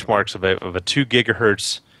some benchmarks of a 2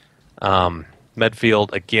 gigahertz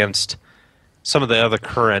Medfield against some of the other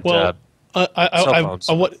current cell phones.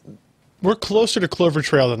 We're closer to Clover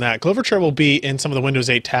Trail than that. Clover Trail will be in some of the Windows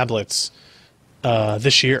 8 tablets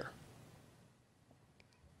this year.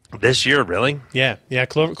 This year, really? Yeah.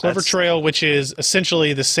 Clover Trail, which is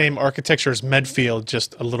essentially the same architecture as Medfield,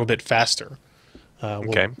 just a little bit faster.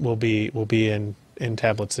 Will be in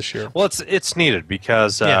tablets this year. Well, it's needed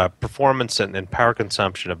because performance and power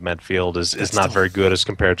consumption of Medfield is not very good as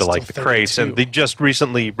compared to like the crates. And they just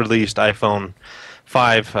recently released iPhone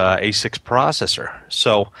 5 A6 processor.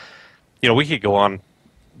 So, we could go on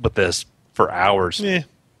with this for hours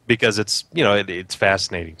because it's it's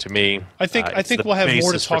fascinating to me. I think we'll have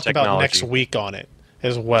more to talk about next week on it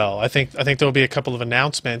as well. I think there'll be a couple of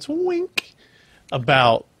announcements, wink,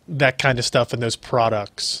 about that kind of stuff and those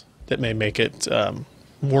products that may make it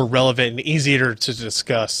more relevant and easier to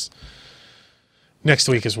discuss next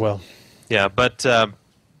week as well. Yeah, but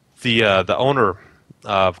the owner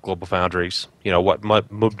of Global Foundries,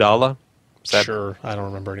 Mubdala? Sure, I don't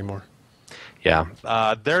remember anymore. Yeah,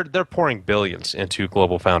 they're pouring billions into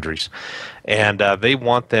Global Foundries, and they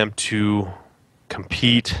want them to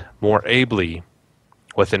compete more ably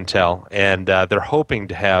with Intel, and they're hoping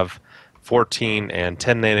to have 14 and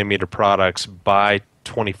 10 nanometer products by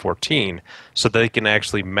 2014 so they can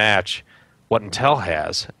actually match what Intel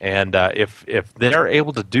has. And if they're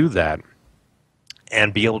able to do that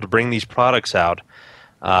and be able to bring these products out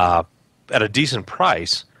at a decent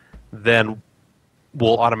price, then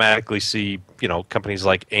we'll automatically see companies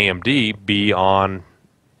like AMD be on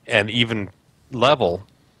an even level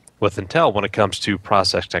with Intel when it comes to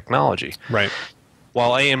process technology. Right.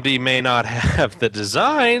 While AMD may not have the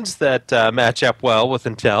designs that match up well with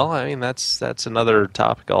Intel, I mean that's another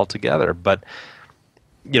topic altogether. But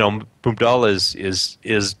Mubdala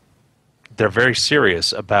is they're very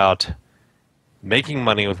serious about making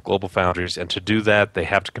money with Global Foundries, and to do that they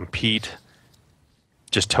have to compete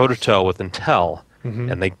just toe to toe with Intel.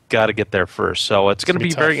 And they got to get there first. So it's going to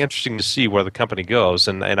be very interesting to see where the company goes.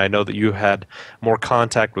 And I know that you had more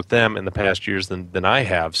contact with them in the past years than I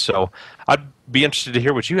have. So I'd be interested to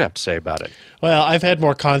hear what you have to say about it. Well, I've had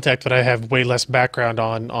more contact, but I have way less background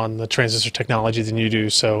on the transistor technology than you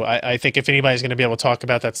do. So I think if anybody's going to be able to talk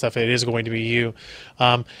about that stuff, it is going to be you.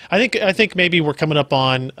 I think maybe we're coming up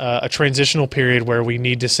on a transitional period where we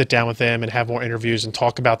need to sit down with them and have more interviews and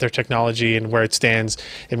talk about their technology and where it stands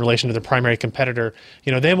in relation to their primary competitor.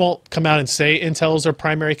 They won't come out and say Intel is their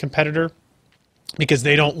primary competitor because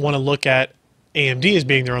they don't want to look at AMD as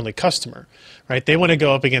being their only customer, right? They want to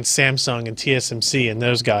go up against Samsung and TSMC and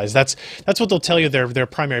those guys. That's what they'll tell you their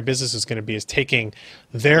primary business is going to be, is taking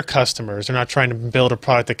their customers. They're not trying to build a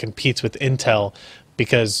product that competes with Intel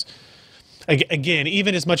because, again,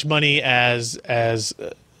 even as much money as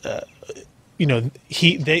that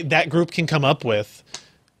group can come up with,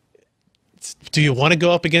 do you want to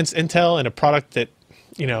go up against Intel in a product that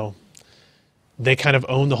they kind of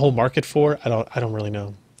own the whole market for? I don't really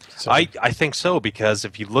know. So. I think so, because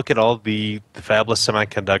if you look at all the fabless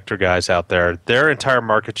semiconductor guys out there, their entire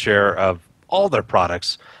market share of all their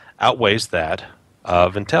products outweighs that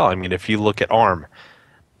of Intel. I mean, if you look at ARM,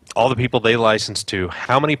 all the people they license to,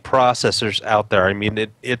 how many processors out there? I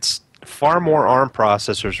mean, it's far more ARM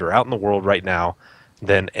processors are out in the world right now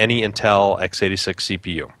than any Intel x86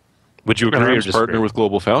 CPU. Would you agree or disagree? Partner with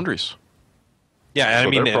Global Foundries. Yeah, so I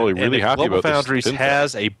mean, they're probably really happy Global about Foundries this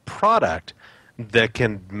has a product that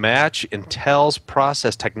can match Intel's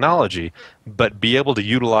process technology, but be able to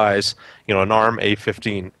utilize, an ARM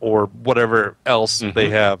A15 or whatever else they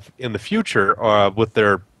have in the future with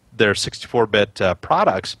their their 64-bit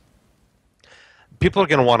products, people are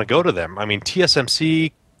going to want to go to them. I mean,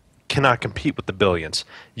 TSMC cannot compete with the Billions.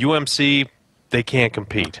 UMC, they can't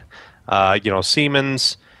compete.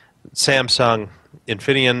 Siemens, Samsung,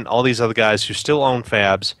 Infineon, all these other guys who still own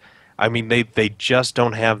fabs, I mean, they just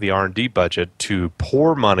don't have the R&D budget to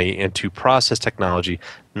pour money into process technology,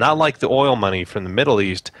 not like the oil money from the Middle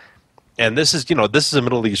East. And this is a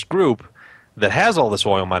Middle East group that has all this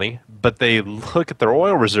oil money, but they look at their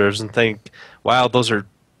oil reserves and think, wow, those are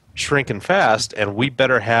shrinking fast, and we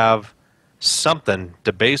better have something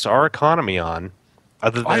to base our economy on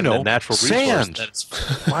other than the natural sand. resource.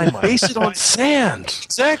 That's Base it on sand.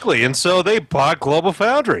 Exactly, and so they bought Global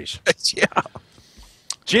Foundries. Yeah.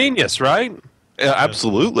 Genius, right? Yeah,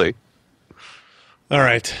 absolutely. All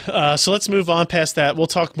right, so let's move on past that. We'll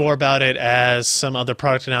talk more about it as some other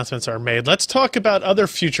product announcements are made. Let's talk about other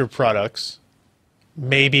future products.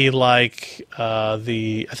 Maybe like I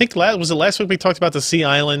think was it last week we talked about the Sea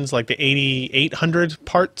Islands, like the 8800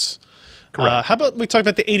 parts? How about we talk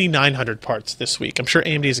about the 8900 parts this week? I'm sure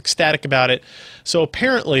AMD is ecstatic about it. So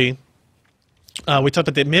apparently, we talked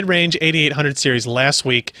about the mid-range 8800 series last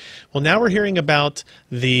week. Well, now we're hearing about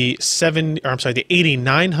the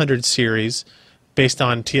 8900 series based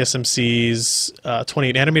on TSMC's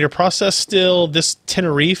 28 nanometer process. Still, this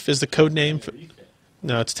Tenerife is the code name.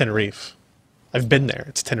 No, it's Tenerife. I've been there.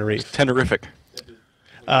 It's Tenerife. It's Tenerific.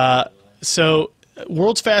 So,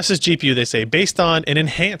 world's fastest GPU, they say, based on an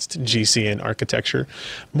enhanced GCN architecture,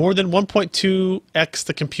 more than 1.2x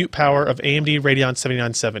the compute power of AMD Radeon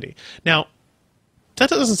 7970. Now, that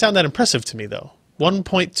doesn't sound that impressive to me, though.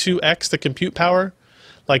 1.2x the compute power?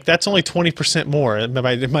 Like, that's only 20% more. Am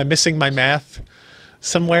I missing my math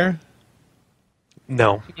somewhere?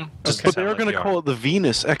 No. But they're going to call it the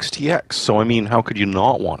Venus XTX, so I mean, how could you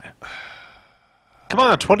not want it? Come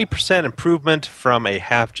on, 20% improvement from a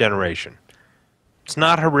half generation. It's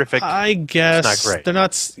not horrific. I guess it's not great. They're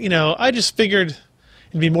not, I just figured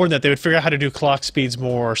it'd be more than that. They would figure out how to do clock speeds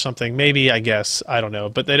more or something. Maybe, I guess. I don't know.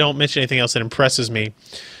 But they don't mention anything else that impresses me,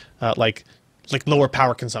 like lower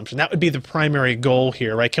power consumption. That would be the primary goal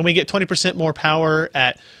here, right? Can we get 20% more power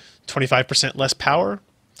at 25% less power?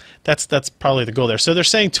 That's probably the goal there. So they're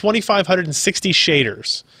saying 2,560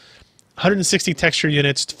 shaders, 160 texture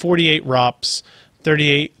units, 48 ROPs,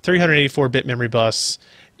 384-bit memory bus,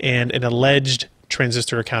 and an alleged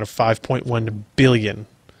transistor count of 5.1 billion,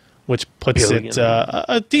 which puts it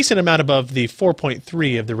a decent amount above the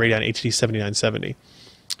 4.3 of the Radeon HD 7970.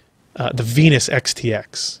 The Venus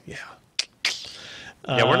XTX, yeah.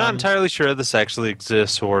 Yeah, we're not entirely sure this actually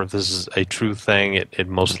exists or if this is a true thing. It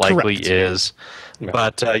most likely Correct. is. Right.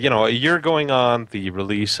 But, a year going on the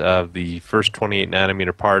release of the first 28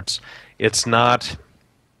 nanometer parts, it's not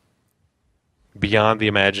beyond the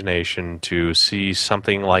imagination to see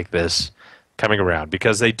something like this coming around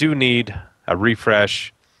because they do need a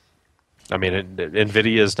refresh. I mean,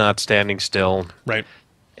 NVIDIA is not standing still. Right.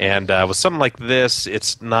 And with something like this,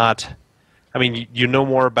 it's not... I mean, you know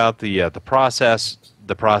more about the process.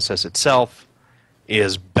 The process itself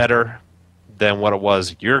is better than what it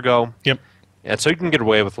was a year ago. Yep. And so you can get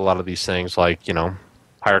away with a lot of these things like,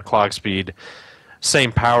 higher clock speed,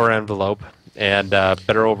 same power envelope, and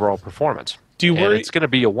better overall performance. Do you And worry? it's going to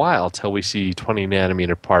be a while till we see 20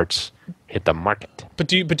 nanometer parts hit the market. But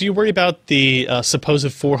do you worry about the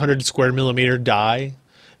supposed 400 square millimeter die?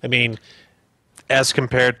 I mean, As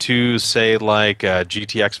compared to, say, like a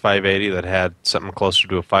GTX 580 that had something closer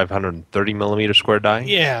to a 530 millimeter square die.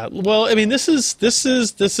 yeah. Well, I mean, this is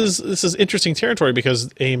interesting territory because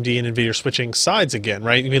AMD and NVIDIA are switching sides again,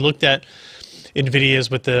 right? We looked at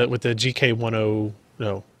NVIDIA's with the GK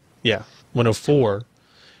 104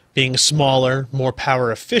 being smaller, more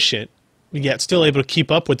power efficient, yet still able to keep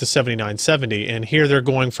up with the 7970. And here they're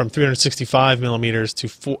going from 365 millimeters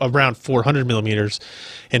to around 400 millimeters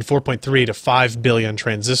and 4.3 to 5 billion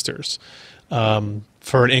transistors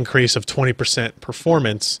for an increase of 20%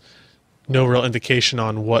 performance. No real indication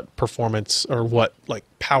on what performance or what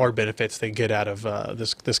power benefits they get out of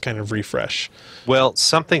this kind of refresh. Well,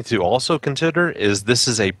 something to also consider is this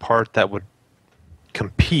is a part that would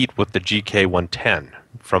compete with the GK110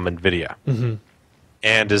 from NVIDIA. Mm-hmm.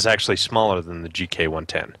 And is actually smaller than the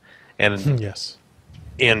GK110. And Yes.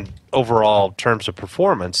 in overall terms of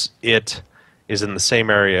performance, it is in the same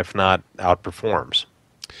area, if not outperforms.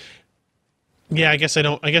 Yeah, I guess I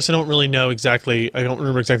don't really know exactly. I don't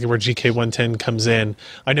remember exactly where GK110 comes in.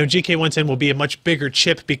 I know GK110 will be a much bigger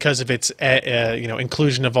chip because of its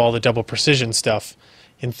inclusion of all the double precision stuff,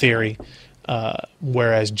 in theory.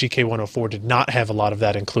 Whereas GK104 did not have a lot of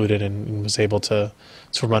that included and was able to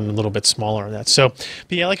run a little bit smaller on that. So,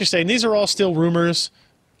 but yeah, like you're saying, these are all still rumors.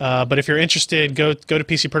 But if you're interested, go to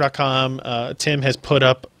PCPro.com. Tim has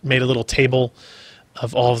made a little table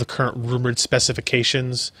of all of the current rumored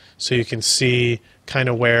specifications, so you can see kind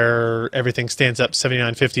of where everything stands up: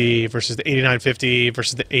 7950 versus the 8950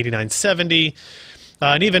 versus the 8970,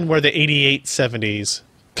 and even where the 8870s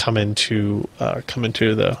come into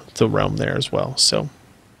the realm there as well. So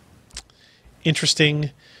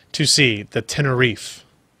interesting to see the Tenerife.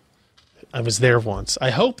 I was there once.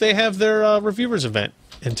 I hope they have their reviewers event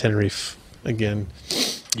in Tenerife again.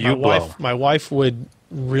 My wife would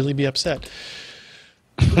really be upset.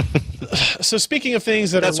 So speaking of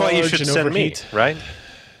things that That's are why large you should and send me, overheat, right?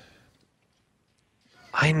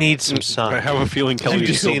 I need some sun. I have a feeling Kelly You would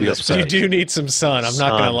do still see be this. upset. you do need some sun. I'm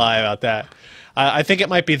not going to Sun. lie about that. I think it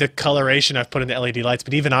might be the coloration I've put in the LED lights,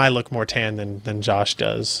 but even I look more tan than Josh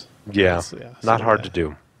does. Yeah, So, not so, hard to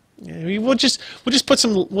do. Yeah, we'll just put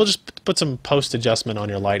some post adjustment on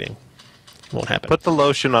your lighting. It won't happen. Put the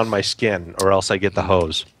lotion on my skin, or else I get the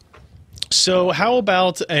hose. So how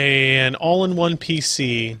about an all-in-one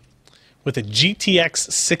PC with a GTX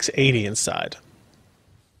 680 inside?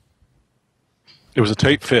 It was a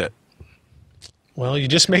tight fit. Well, you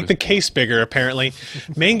just make the case bigger, apparently.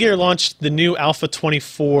 Main Gear launched the new Alpha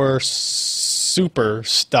 24 Super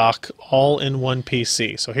stock all-in-one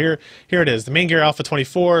PC. So here it is, the Main Gear Alpha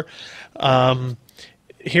 24.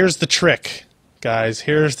 Here's the trick, guys.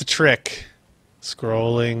 Here's the trick.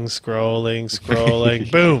 Scrolling.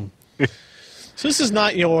 Boom. So this is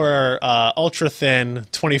not your ultra-thin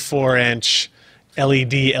 24-inch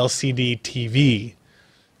LED LCD TV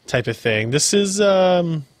type of thing. This is,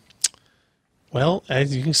 well,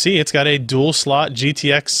 as you can see, it's got a dual-slot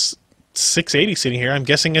GTX 680 sitting here. I'm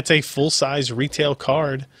guessing it's a full-size retail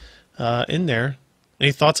card in there.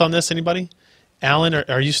 Any thoughts on this, anybody? Alan,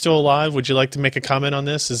 are you still alive? Would you like to make a comment on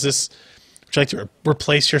this? Would you like to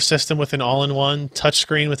replace your system with an all-in-one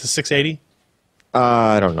touchscreen with a 680?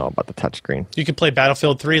 I don't know about the touchscreen. You could play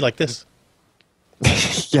Battlefield 3 like this.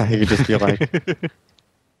 Yeah, you could just be like,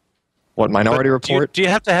 what, Minority But Report? Do you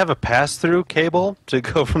have to have a pass-through cable to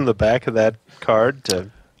go from the back of that card to?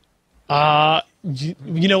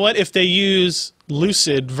 You know what? If they use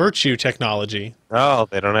Lucid Virtue technology, Oh,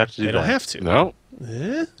 they don't have to do they that. don't have to. No.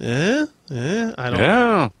 I don't.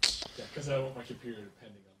 Yeah. Because I want my computer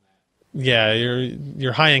depending on that. Yeah,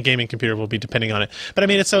 your high-end gaming computer will be depending on it. But I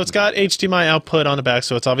mean, it's got HDMI output on the back,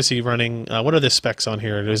 so it's obviously running. What are the specs on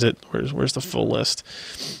here? Is it where's the full list?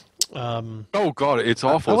 Oh god, it's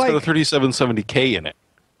awful. I It's got a like- 3770K in it.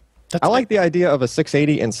 That's I like the idea of a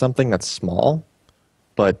 680 in something that's small,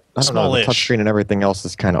 but I don't know, Smallish. the touchscreen and everything else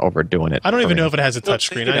is kind of overdoing it. I don't for even me. know if it has a Well,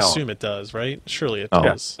 touchscreen. you I know. assume it does, right? Surely it Oh.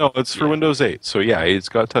 does. No, it's for Windows 8. So yeah, it's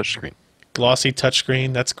got touchscreen. Glossy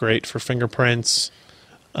touchscreen. That's great for fingerprints.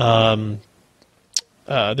 There's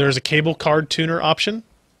a cable card tuner option.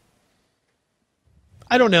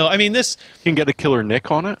 I don't know. I mean, this You can get a killer nick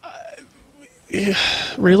on it.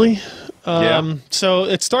 really. Yeah. So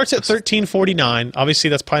it starts at $1349. Obviously,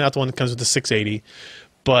 that's probably not the one that comes with the 680,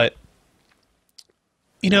 but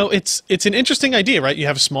you know, it's an interesting idea, right? You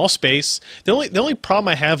have a small space. The only problem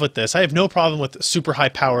I have with this, I have no problem with super high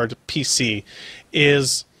powered PC,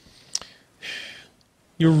 is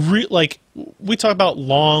like we talk about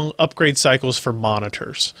long upgrade cycles for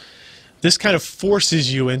monitors. This kind of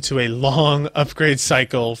forces you into a long upgrade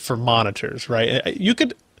cycle for monitors, right? You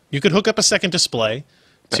could hook up a second display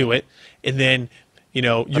to it, and then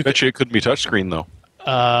I bet you it couldn't be touchscreen though.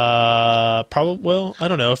 probably. Well, I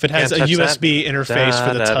don't know if it has a Can't touch USB interface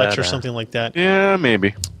for the touch or Da-da-da-da. something like that. Yeah,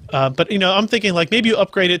 maybe. But I'm thinking like maybe you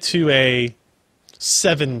upgrade it to a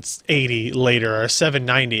 780 later or a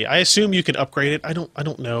 790. I assume you could upgrade it. I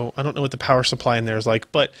don't know. I don't know what the power supply in there is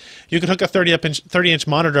like, but you could hook a 30-inch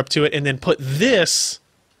monitor up to it and then put this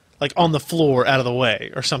like on the floor out of the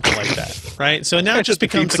way or something like that, right? So now it just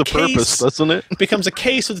becomes defeats a the case. purpose, doesn't it? Becomes a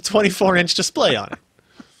case with a 24-inch display on it.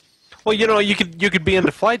 Well, you could be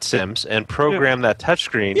into flight sims and program that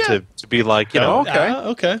touchscreen Yeah. to be like Okay.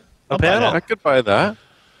 Okay. I'll buy panel. that. I could buy that.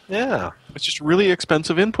 yeah, It's just a really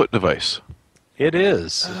expensive input device. it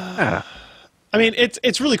is. Yeah. I mean,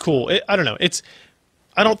 it's really cool. I don't know.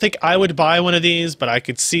 I don't think I would buy one of these, but I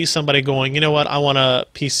could see somebody going, you know what, I want a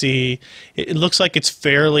PC. It looks like it's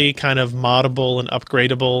fairly kind of moddable and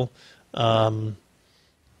upgradable.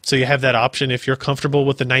 So you have that option if you're comfortable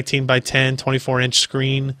with the 19 by 10, 24-inch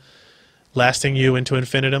screen lasting you into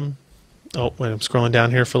infinitum. Oh, wait, I'm scrolling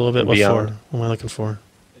down here for a little bit. What Beyond. for? What am I looking for?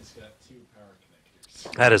 It's got 2 power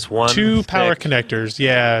connectors. That is one. Two power thick- connectors.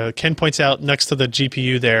 Yeah, Ken points out next to the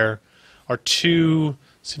GPU there are two.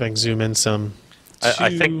 Let's see if I can zoom in some. I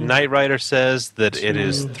think Two- Knight Rider says that it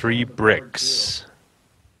is two- 3 bricks.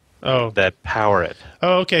 Oh. that power it.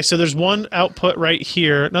 Oh, okay. So there's one output right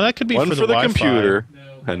here. No, that could be One for for the Wi-Fi. computer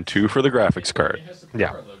No. and 2 for the graphics card. It has the Yeah.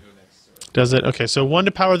 power logo next to it. Does it? Okay. So 1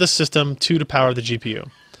 to power the system, 2 to power the GPU.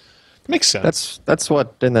 Makes sense. That's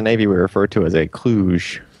what in the Navy we refer to as a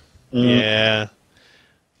kludge. Yeah.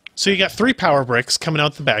 So you got 3 power bricks coming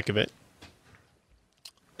out the back of it.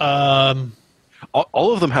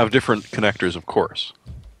 All of them have different connectors, of course.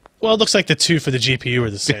 Well, it looks like the 2 for the GPU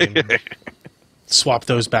are the same. Swap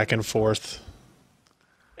those back and forth.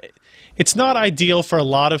 It's not ideal for a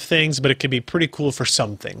lot of things, but it can be pretty cool for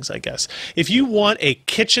some things, I guess. If you want a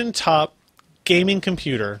kitchen top gaming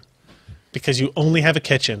computer because you only have a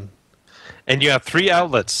kitchen, And you have 3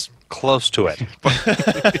 outlets close to it.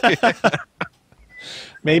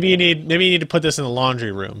 maybe you need to put this in the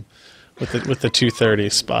laundry room with the 230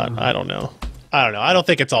 spot. I don't know. I don't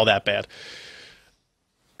think it's all that bad.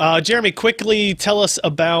 Jeremy, quickly tell us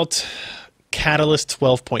about Catalyst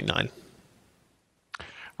 12.9.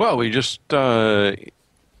 Well, we just,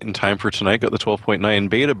 in time for tonight, got the 12.9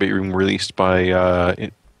 beta being released by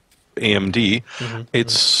AMD.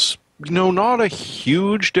 It's, not a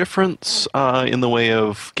huge difference in the way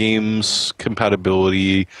of games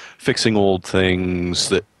compatibility, fixing old things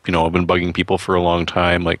that, have been bugging people for a long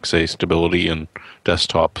time, like, say, stability and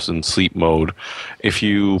desktops and sleep mode. If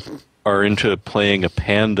you are into playing a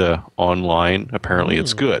Panda online, apparently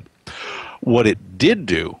it's good. What it did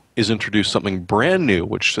do is introduce something brand new,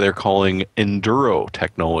 which they're calling Enduro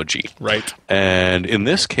technology. Right. And in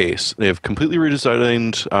this case, they've completely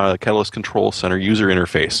redesigned Catalyst Control Center user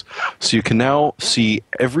interface. So you can now see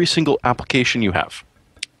every single application you have.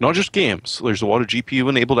 Not just games. There's a lot of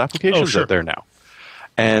GPU-enabled applications sure. out there now.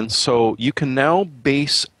 And so you can now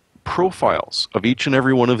base profiles of each and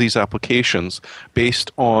every one of these applications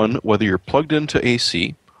based on whether you're plugged into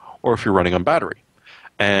AC or if you're running on battery.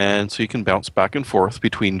 And so you can bounce back and forth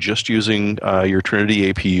between just using your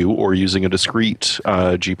Trinity APU or using a discrete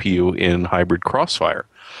GPU in hybrid Crossfire.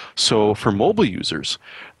 So for mobile users,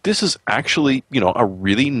 this is actually, a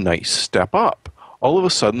really nice step up. All of a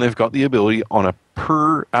sudden, they've got the ability on a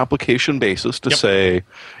per application basis to say,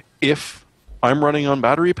 if I'm running on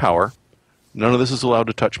battery power, none of this is allowed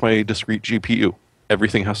to touch my discrete GPU.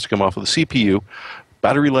 Everything has to come off of the CPU.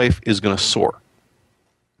 Battery life is going to soar.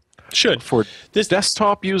 Should. For This-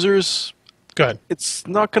 desktop users, Go ahead. it's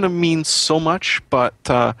not going to mean so much, but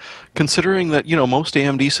considering that, most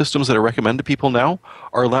AMD systems that are recommended to people now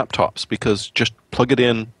are laptops, because just plug it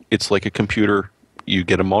in, it's like a computer. You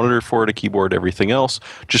get a monitor for it, a keyboard, everything else.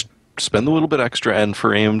 Just spend a little bit extra, and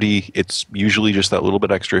for AMD, it's usually just that little bit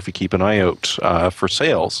extra if you keep an eye out for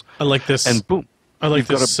sales. I like this. And boom. I like you've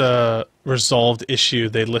got this resolved issue.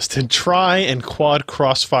 They listed tri and quad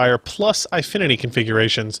Crossfire plus Eyefinity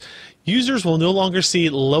configurations. Users will no longer see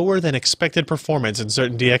lower than expected performance in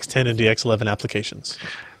certain DX10 and DX11 applications.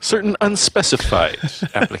 certain unspecified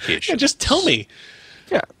applications. Yeah, just tell me.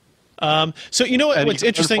 Yeah. So you know what, And what's you can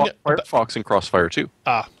interesting? Firefox and Crossfire too.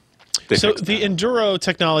 They So fixed the that. Enduro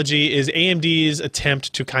technology is AMD's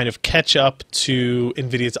attempt to kind of catch up to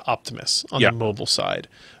NVIDIA's Optimus on Yeah. the mobile side,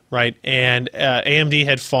 right? And AMD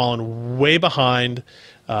had fallen way behind.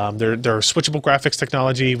 Their switchable graphics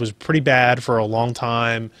technology was pretty bad for a long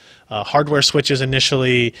time. Hardware switches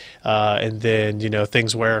initially, and then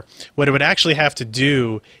things where what it would actually have to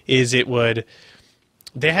do is they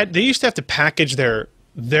used to have to package their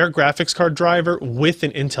graphics card driver with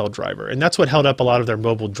an Intel driver, and that's what held up a lot of their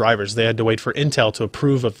mobile drivers. They had to wait for Intel to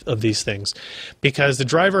approve of these things, because the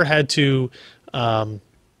driver had to,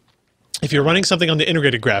 if you're running something on the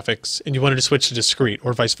integrated graphics and you wanted to switch to discrete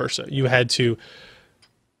or vice versa, you had to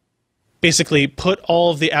basically put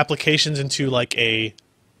all of the applications into like a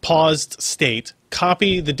paused state,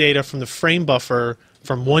 copy the data from the frame buffer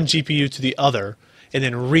from one GPU to the other, and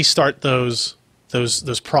then restart those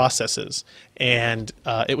processes. And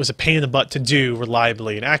it was a pain in the butt to do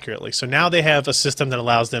reliably and accurately. So now they have a system that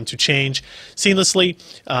allows them to change seamlessly.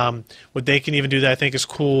 What they can even do that I think is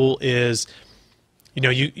cool is,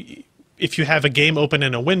 if you have a game open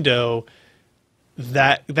in a window,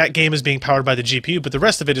 that game is being powered by the GPU, but the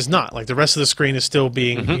rest of it is not. Like the rest of the screen is still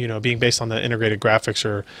being being based on the integrated graphics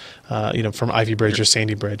or from Ivy Bridge or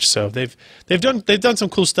Sandy Bridge. So they've done some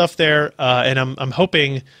cool stuff there, and I'm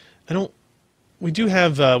hoping we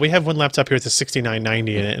have one laptop here with a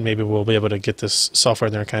 6990 in it, and maybe we'll be able to get this software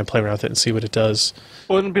in there and kind of play around with it and see what it does.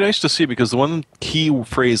 Well, it'd be nice to see, because the one key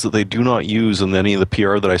phrase that they do not use in any of the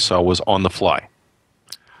PR that I saw was on the fly.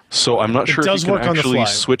 So I'm not sure if does you work can on the actually fly.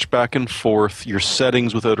 switch back and forth your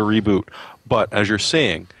settings without a reboot. But as you're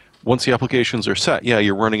saying, once the applications are set,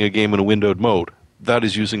 you're running a game in a windowed mode. That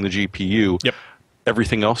is using the GPU. Yep.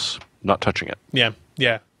 Everything else, not touching it. Yeah.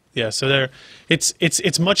 Yeah, so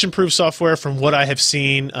it's much improved software from what I have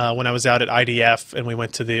seen when I was out at IDF and we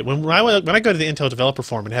went to when I go to the Intel Developer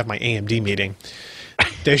Forum and have my AMD meeting,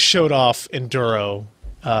 they showed off Enduro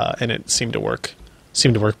and it seemed to work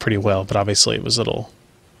pretty well, but obviously it was a little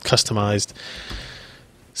customized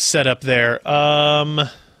setup there.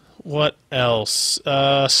 What else?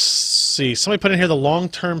 See, somebody put in here the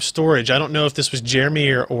long-term storage. I don't know if this was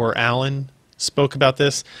Jeremy or Alan spoke about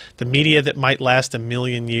this. The media that might last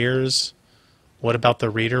 1,000,000 years. What about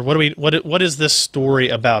the reader? What is this story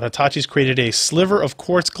about? Hitachi's created a sliver of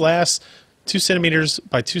quartz glass, 2 centimeters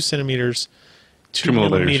by 2 centimeters, 2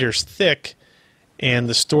 millimeters thick, and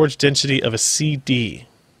the storage density of a CD.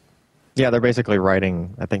 Yeah, they're basically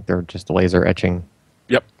writing. I think they're just laser etching.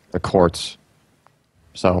 Yep. The quartz.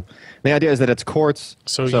 So the idea is that it's quartz.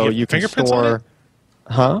 So you can fingerprints store. on it?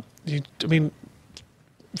 Huh?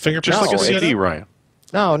 Fingerprints Just like a on it? CD, Ryan.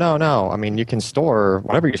 No. I mean, you can store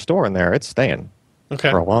whatever you store in there. It's staying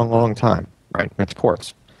Okay. for a long, long time. Right? It's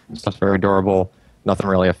quartz. Stuff's very durable. Nothing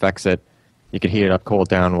really affects it. You can heat it up, cool it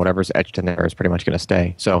down. Whatever's etched in there is pretty much going to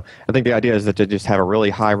stay. So I think the idea is that to just have a really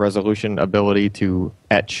high resolution ability to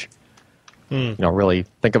etch. You know, really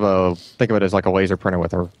think of it as like a laser printer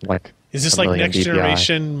with Is this a like million next DPI.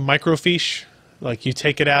 generation microfiche? Like you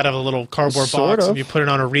take it out of a little cardboard Sort box of. and you put it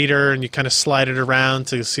on a reader and you kind of slide it around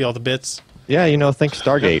to see all the bits? Yeah, think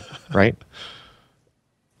Stargate, right?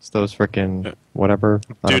 It's those freaking whatever.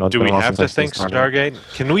 I don't know, it's Do been we a while have since to I've seen think Stargate?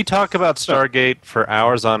 Can we talk about Stargate for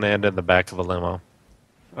hours on end in the back of a limo?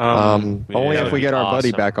 Only that if would we be get our buddy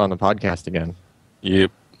awesome. back on the podcast again.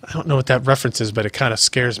 Yep. I don't know what that reference is, but it kind of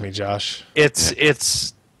scares me, Josh.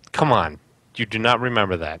 It's come on. You do not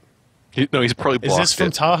remember that. He's probably Is blocked this from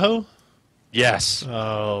it. Tahoe? Yes.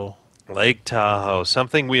 Oh, Lake Tahoe.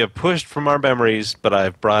 Something we have pushed from our memories, but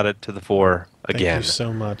I've brought it to the fore thank again. you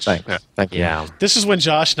so much. Thanks. Yeah. Thank you. Yeah. This is when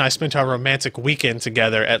Josh and I spent our romantic weekend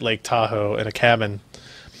together at Lake Tahoe in a cabin.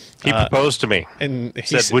 He proposed to me. And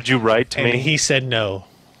he Said, "Would you write to and me?" he said no.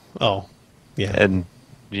 Oh, yeah. And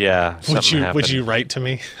yeah, would something you happened. write to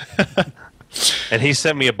me? And he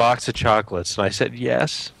sent me a box of chocolates, and I said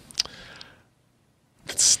yes.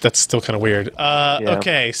 That's still kind of weird.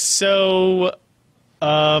 Okay, so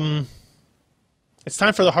it's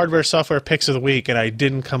time for the hardware software picks of the week, and I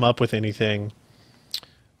didn't come up with anything.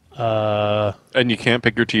 And you can't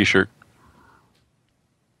pick your T-shirt.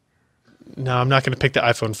 No, I'm not going to pick the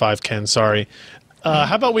iPhone 5, Ken. Sorry.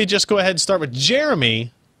 How about we just go ahead and start with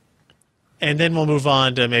Jeremy, and then we'll move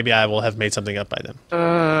on to maybe I will have made something up by then.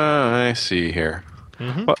 I see here.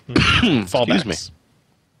 Well, Fallbacks. excuse me.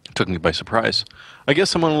 Took me by surprise. I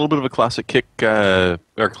guess I'm on a little bit of a classic kick, or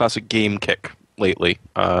classic game kick lately,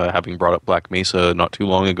 having brought up Black Mesa not too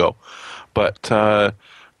long ago. But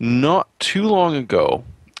not too long ago,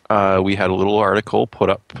 we had a little article put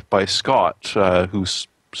up by Scott, who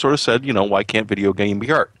sort of said, why can't video game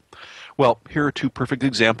be art? Well, here are two perfect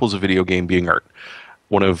examples of video game being art.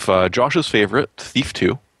 One of Josh's favorite, Thief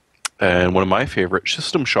 2, and one of my favorite,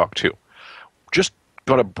 System Shock 2. Just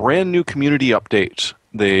got a brand new community update.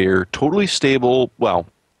 They're totally stable. Well,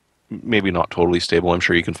 maybe not totally stable. I'm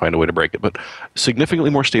sure you can find a way to break it, but significantly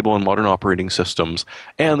more stable on modern operating systems.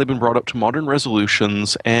 And they've been brought up to modern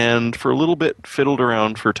resolutions and for a little bit fiddled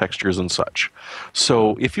around for textures and such.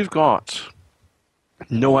 So if you've got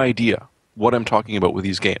no idea what I'm talking about with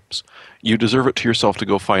these games, you deserve it to yourself to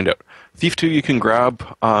go find out. Thief 2 you can grab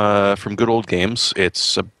from Good Old Games.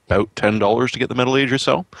 It's about $10 to get the Metal Age or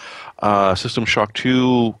so. System Shock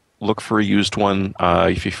 2, look for a used one.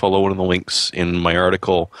 If you follow one of the links in my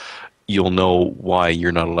article, you'll know why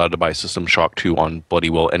you're not allowed to buy System Shock 2 on bloody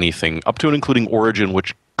well anything, up to and including Origin,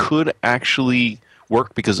 which could actually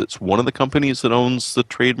work because it's one of the companies that owns the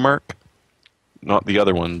trademark. Not the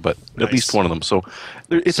other one, but Nice. at least one of them. So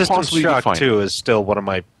it's System possibly Shock fine. 2 is still one of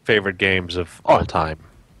my favorite games of all time.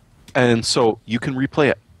 And so you can replay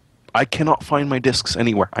it. I cannot find my discs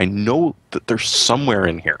anywhere. I know that they're somewhere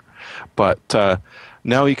in here. But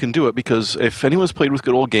now you can do it because if anyone's played with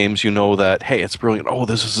Good Old Games, you know that, hey, it's brilliant. Oh,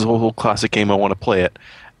 this is a whole classic game. I want to play it.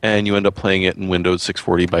 And you end up playing it in Windows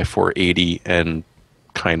 640 by 480 and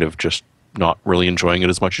kind of just not really enjoying it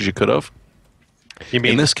as much as you could have. You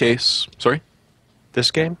mean In this case, sorry? this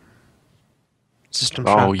game? System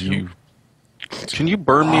Shock Oh, 2? you... Can you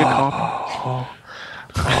burn me a copy?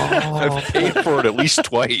 I've paid for it at least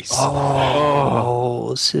twice.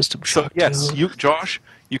 Oh, System So Shock yes, 2. Josh,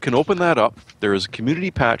 you can open that up. There is a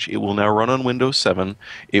community patch. It will now run on Windows 7.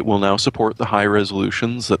 It will now support the high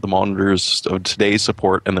resolutions that the monitors of today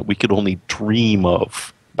support and that we could only dream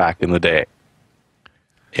of back in the day.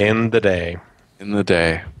 In the day. In the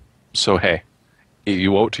day. So hey,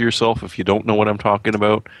 You owe it to yourself if you don't know what I'm talking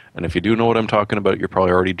about, and if you do know what I'm talking about, you're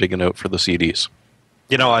probably already digging out for the CDs.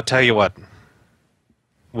 You know, I tell you what.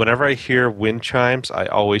 Whenever I hear wind chimes, I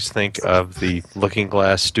always think of the Looking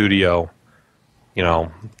Glass Studio,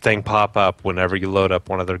 thing pop up whenever you load up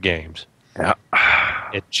one of their games. Yeah.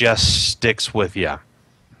 It just sticks with you.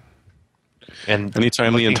 And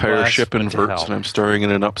Anytime the Looking entire Glass ship went to inverts hell. and I'm staring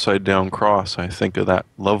at an upside down cross, I think of that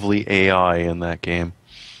lovely AI in that game.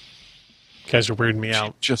 You guys are weirding me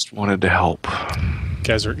out. Just wanted to help. You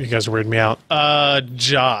guys are weirding me out.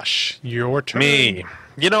 Josh, your turn. Me.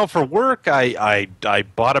 For work, I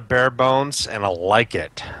bought a bare bones, and I like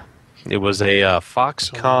it. It was a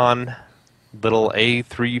Foxconn little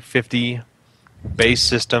A350 base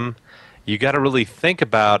system. You got to really think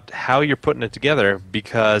about how you're putting it together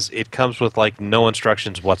because it comes with no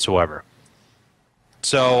instructions whatsoever.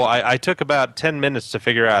 So I took about 10 minutes to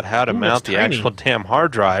figure out how to mount the tiny. actual damn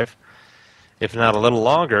hard drive, if not a little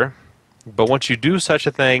longer. But once you do such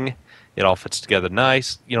a thing, it all fits together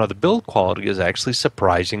nice. The build quality is actually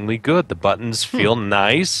surprisingly good. The buttons feel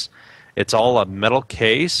nice. It's all a metal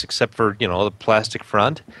case except for, the plastic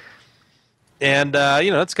front. And,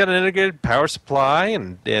 it's got an integrated power supply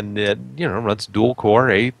and it, runs dual core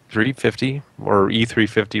A350 or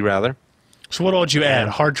E350 rather. So what all did you add?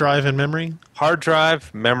 Hard drive and memory? Hard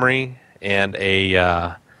drive, memory, and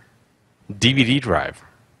a DVD drive.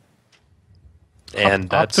 And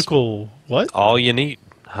that's Optical what? all you need.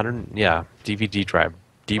 DVD drive.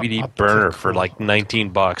 DVD burner for Optical.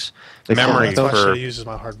 $19. They sell Memory that That's what for actually uses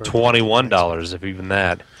my hardware. $21, if even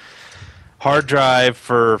that. Hard drive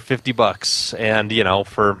for $50, and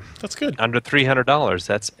for That's good. under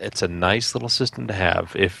 $300. It's a nice little system to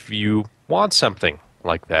have. If you want something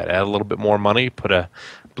like that, add a little bit more money, put a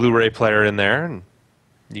Blu-ray player in there, and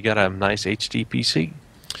you got a nice HD PC.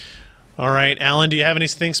 All right, Alan, do you have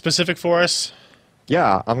anything specific for us?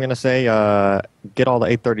 Yeah, I'm gonna say get all the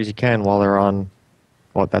 830s you can while they're on.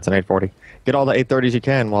 Well, that's an 840. Get all the 830s you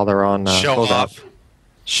can while they're on. Show closeout. off.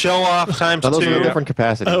 Show off times Now, those are two. the different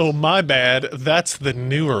capacities. Oh, my bad. That's the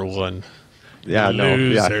newer one. yeah, no,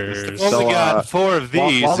 yeah. Losers. Well, we So, got 4 of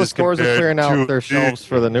these. While the as stores are compared clearing out to their shelves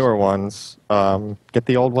for the newer ones, get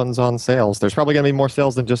the old ones on sales. There's probably going to be more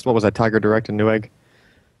sales than just, what was that, Tiger Direct and Newegg?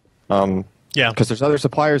 Yeah. Because there's other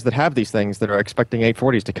suppliers that have these things that are expecting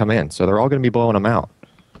 840s to come in, so they're all going to be blowing them out.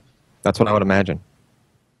 That's what I would imagine.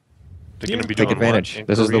 They're gonna be Take doing what, advantage. in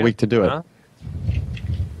This is the Korea? week to do it. Huh?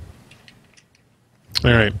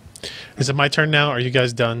 All right. Is it my turn now? Are you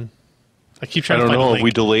guys done? I keep I trying to don't find know. the Have we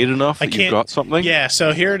link. delayed enough I that can't. you've got something? Yeah,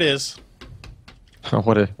 so here it is.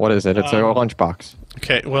 What is it? It's a lunchbox.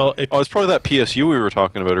 Okay, well, Oh, it's probably that PSU we were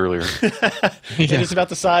talking about earlier. it is about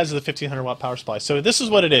the size of the 1500 watt power supply. So this is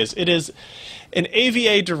what it is. It is an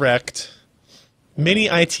AVA Direct Mini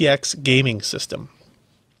ITX gaming system.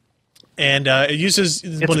 And it uses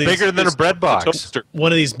It's one of these, bigger than a bread box. Toaster.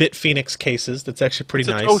 one of these BitPhoenix cases that's actually pretty It's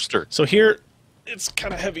a nice. toaster. So here, it's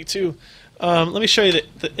kind of heavy too. Let me show you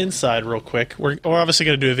the inside real quick. We're obviously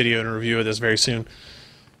going to do a video and a review of this very soon.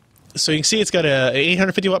 So you can see it's got a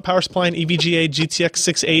 850 watt power supply, an EVGA GTX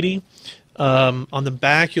 680. On the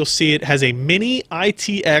back, you'll see it has a mini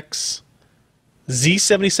ITX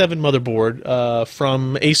Z77 motherboard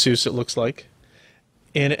from Asus, it looks like.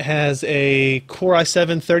 And it has a Core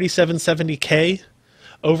i7 3770K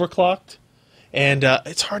overclocked. And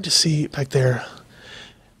it's hard to see back there.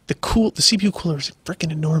 The CPU cooler is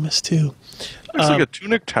freaking enormous too. Looks like a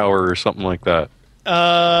tunic tower or something like that.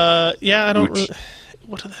 Yeah, I don't. Ooch. Really,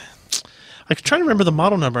 what are they? I'm trying to remember the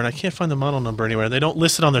model number, and I can't find the model number anywhere. They don't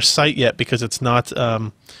list it on their site yet because it's not.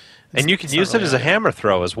 And you can it's use not it as really a hammer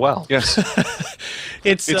throw as well. Yes.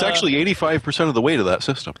 It's It's actually 85% of the weight of that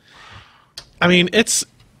system. I mean, it's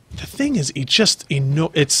the thing is,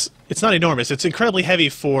 it's not enormous. It's incredibly heavy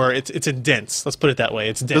for it's dense. Let's put it that way.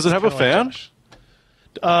 It's dense. Does it have a Kinda like fan? Josh.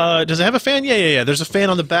 Does it have a fan? Yeah. There's a fan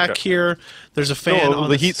on the back Okay. here. There's a fan No, on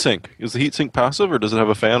the heat sink. Is the heat sink passive or does it have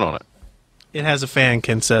a fan on it? It has a fan.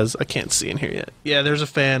 Ken says I can't see in here yet. Yeah, there's a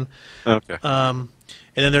fan. Okay. And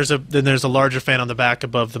then there's a larger fan on the back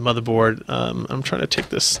above the motherboard. I'm trying to take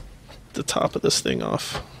the top of this thing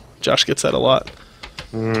off. Josh gets that a lot.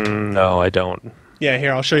 No, I don't. Yeah,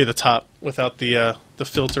 here I'll show you the top without the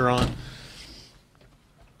filter on.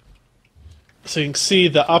 So you can see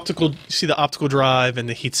the optical drive and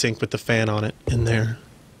the heatsink with the fan on it in there.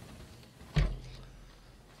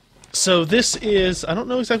 So this is, I don't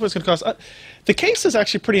know exactly what it's going to cost. The case is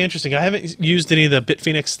actually pretty interesting. I haven't used any of the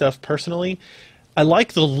BitPhoenix stuff personally. I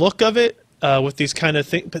like the look of it with these kind of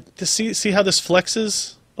things, but to see how this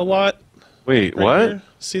flexes a lot. Wait, right what? here?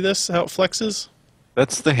 See this, how it flexes?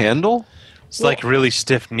 That's the handle? It's like really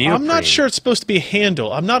stiff neoprene. I'm not sure it's supposed to be a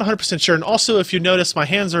handle. I'm not 100% sure. And also, if you notice, my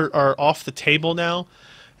hands are off the table now.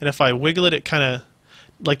 And if I wiggle it, it kind of,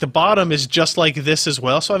 like the bottom is just like this as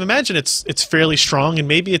well. So I imagine it's fairly strong, and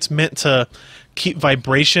maybe it's meant to keep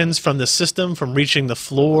vibrations from the system from reaching the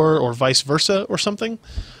floor or vice versa or something.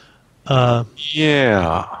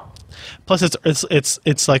 Yeah. Plus,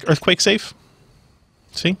 it's like earthquake safe.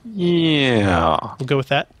 See? Yeah. We'll go with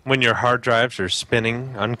that. When your hard drives are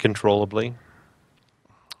spinning uncontrollably.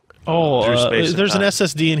 Oh, Through space and there's an time.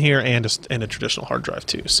 SSD in here and a traditional hard drive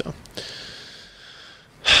too. So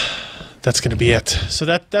that's going to be it. So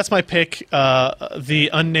that's my pick. The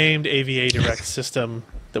unnamed AVA Direct system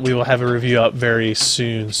that we will have a review up very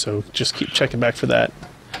soon. So just keep checking back for that.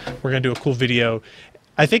 We're going to do a cool video.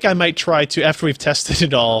 I think I might try to, after we've tested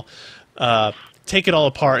it all, take it all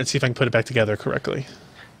apart and see if I can put it back together correctly.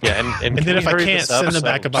 Yeah, and And then can if we I hurry can't, this up? send them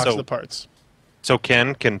back a box so, of the parts. So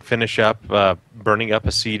Ken can finish up burning up a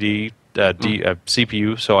CPU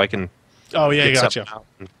so I can Oh, yeah, get gotcha. something out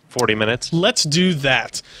in 40 minutes. Let's do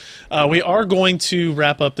that. We are going to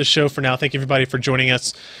wrap up the show for now. Thank you, everybody, for joining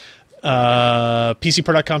us.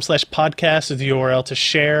 PCPro.com/podcast is the URL to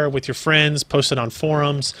share with your friends, post it on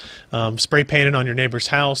forums, spray paint it on your neighbor's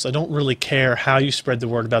house. I don't really care how you spread the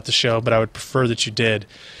word about the show, but I would prefer that you did.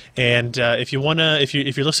 And if you're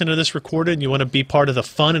listening to this recorded and you want to be part of the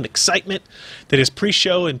fun and excitement that is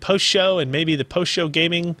pre-show and post-show and maybe the post-show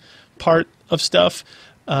gaming part of stuff,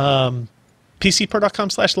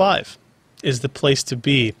 PCPro.com/live is the place to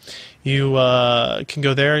be. You can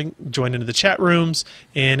go there and join into the chat rooms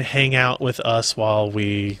and hang out with us while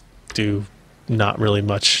we do not really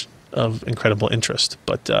much of incredible interest,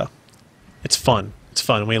 but it's fun. It's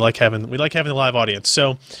fun. We like having the live audience.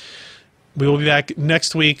 So we will be back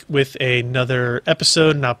next week with another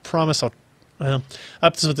episode, and I promise I'll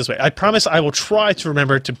put it this way. I promise I will try to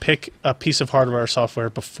remember to pick a piece of hardware or software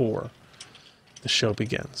before the show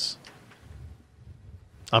begins.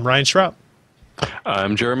 I'm Ryan Schraub.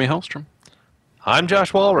 I'm Jeremy Hellstrom. I'm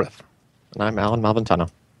Josh Walrath. And I'm Alan Malventano.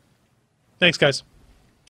 Thanks, guys.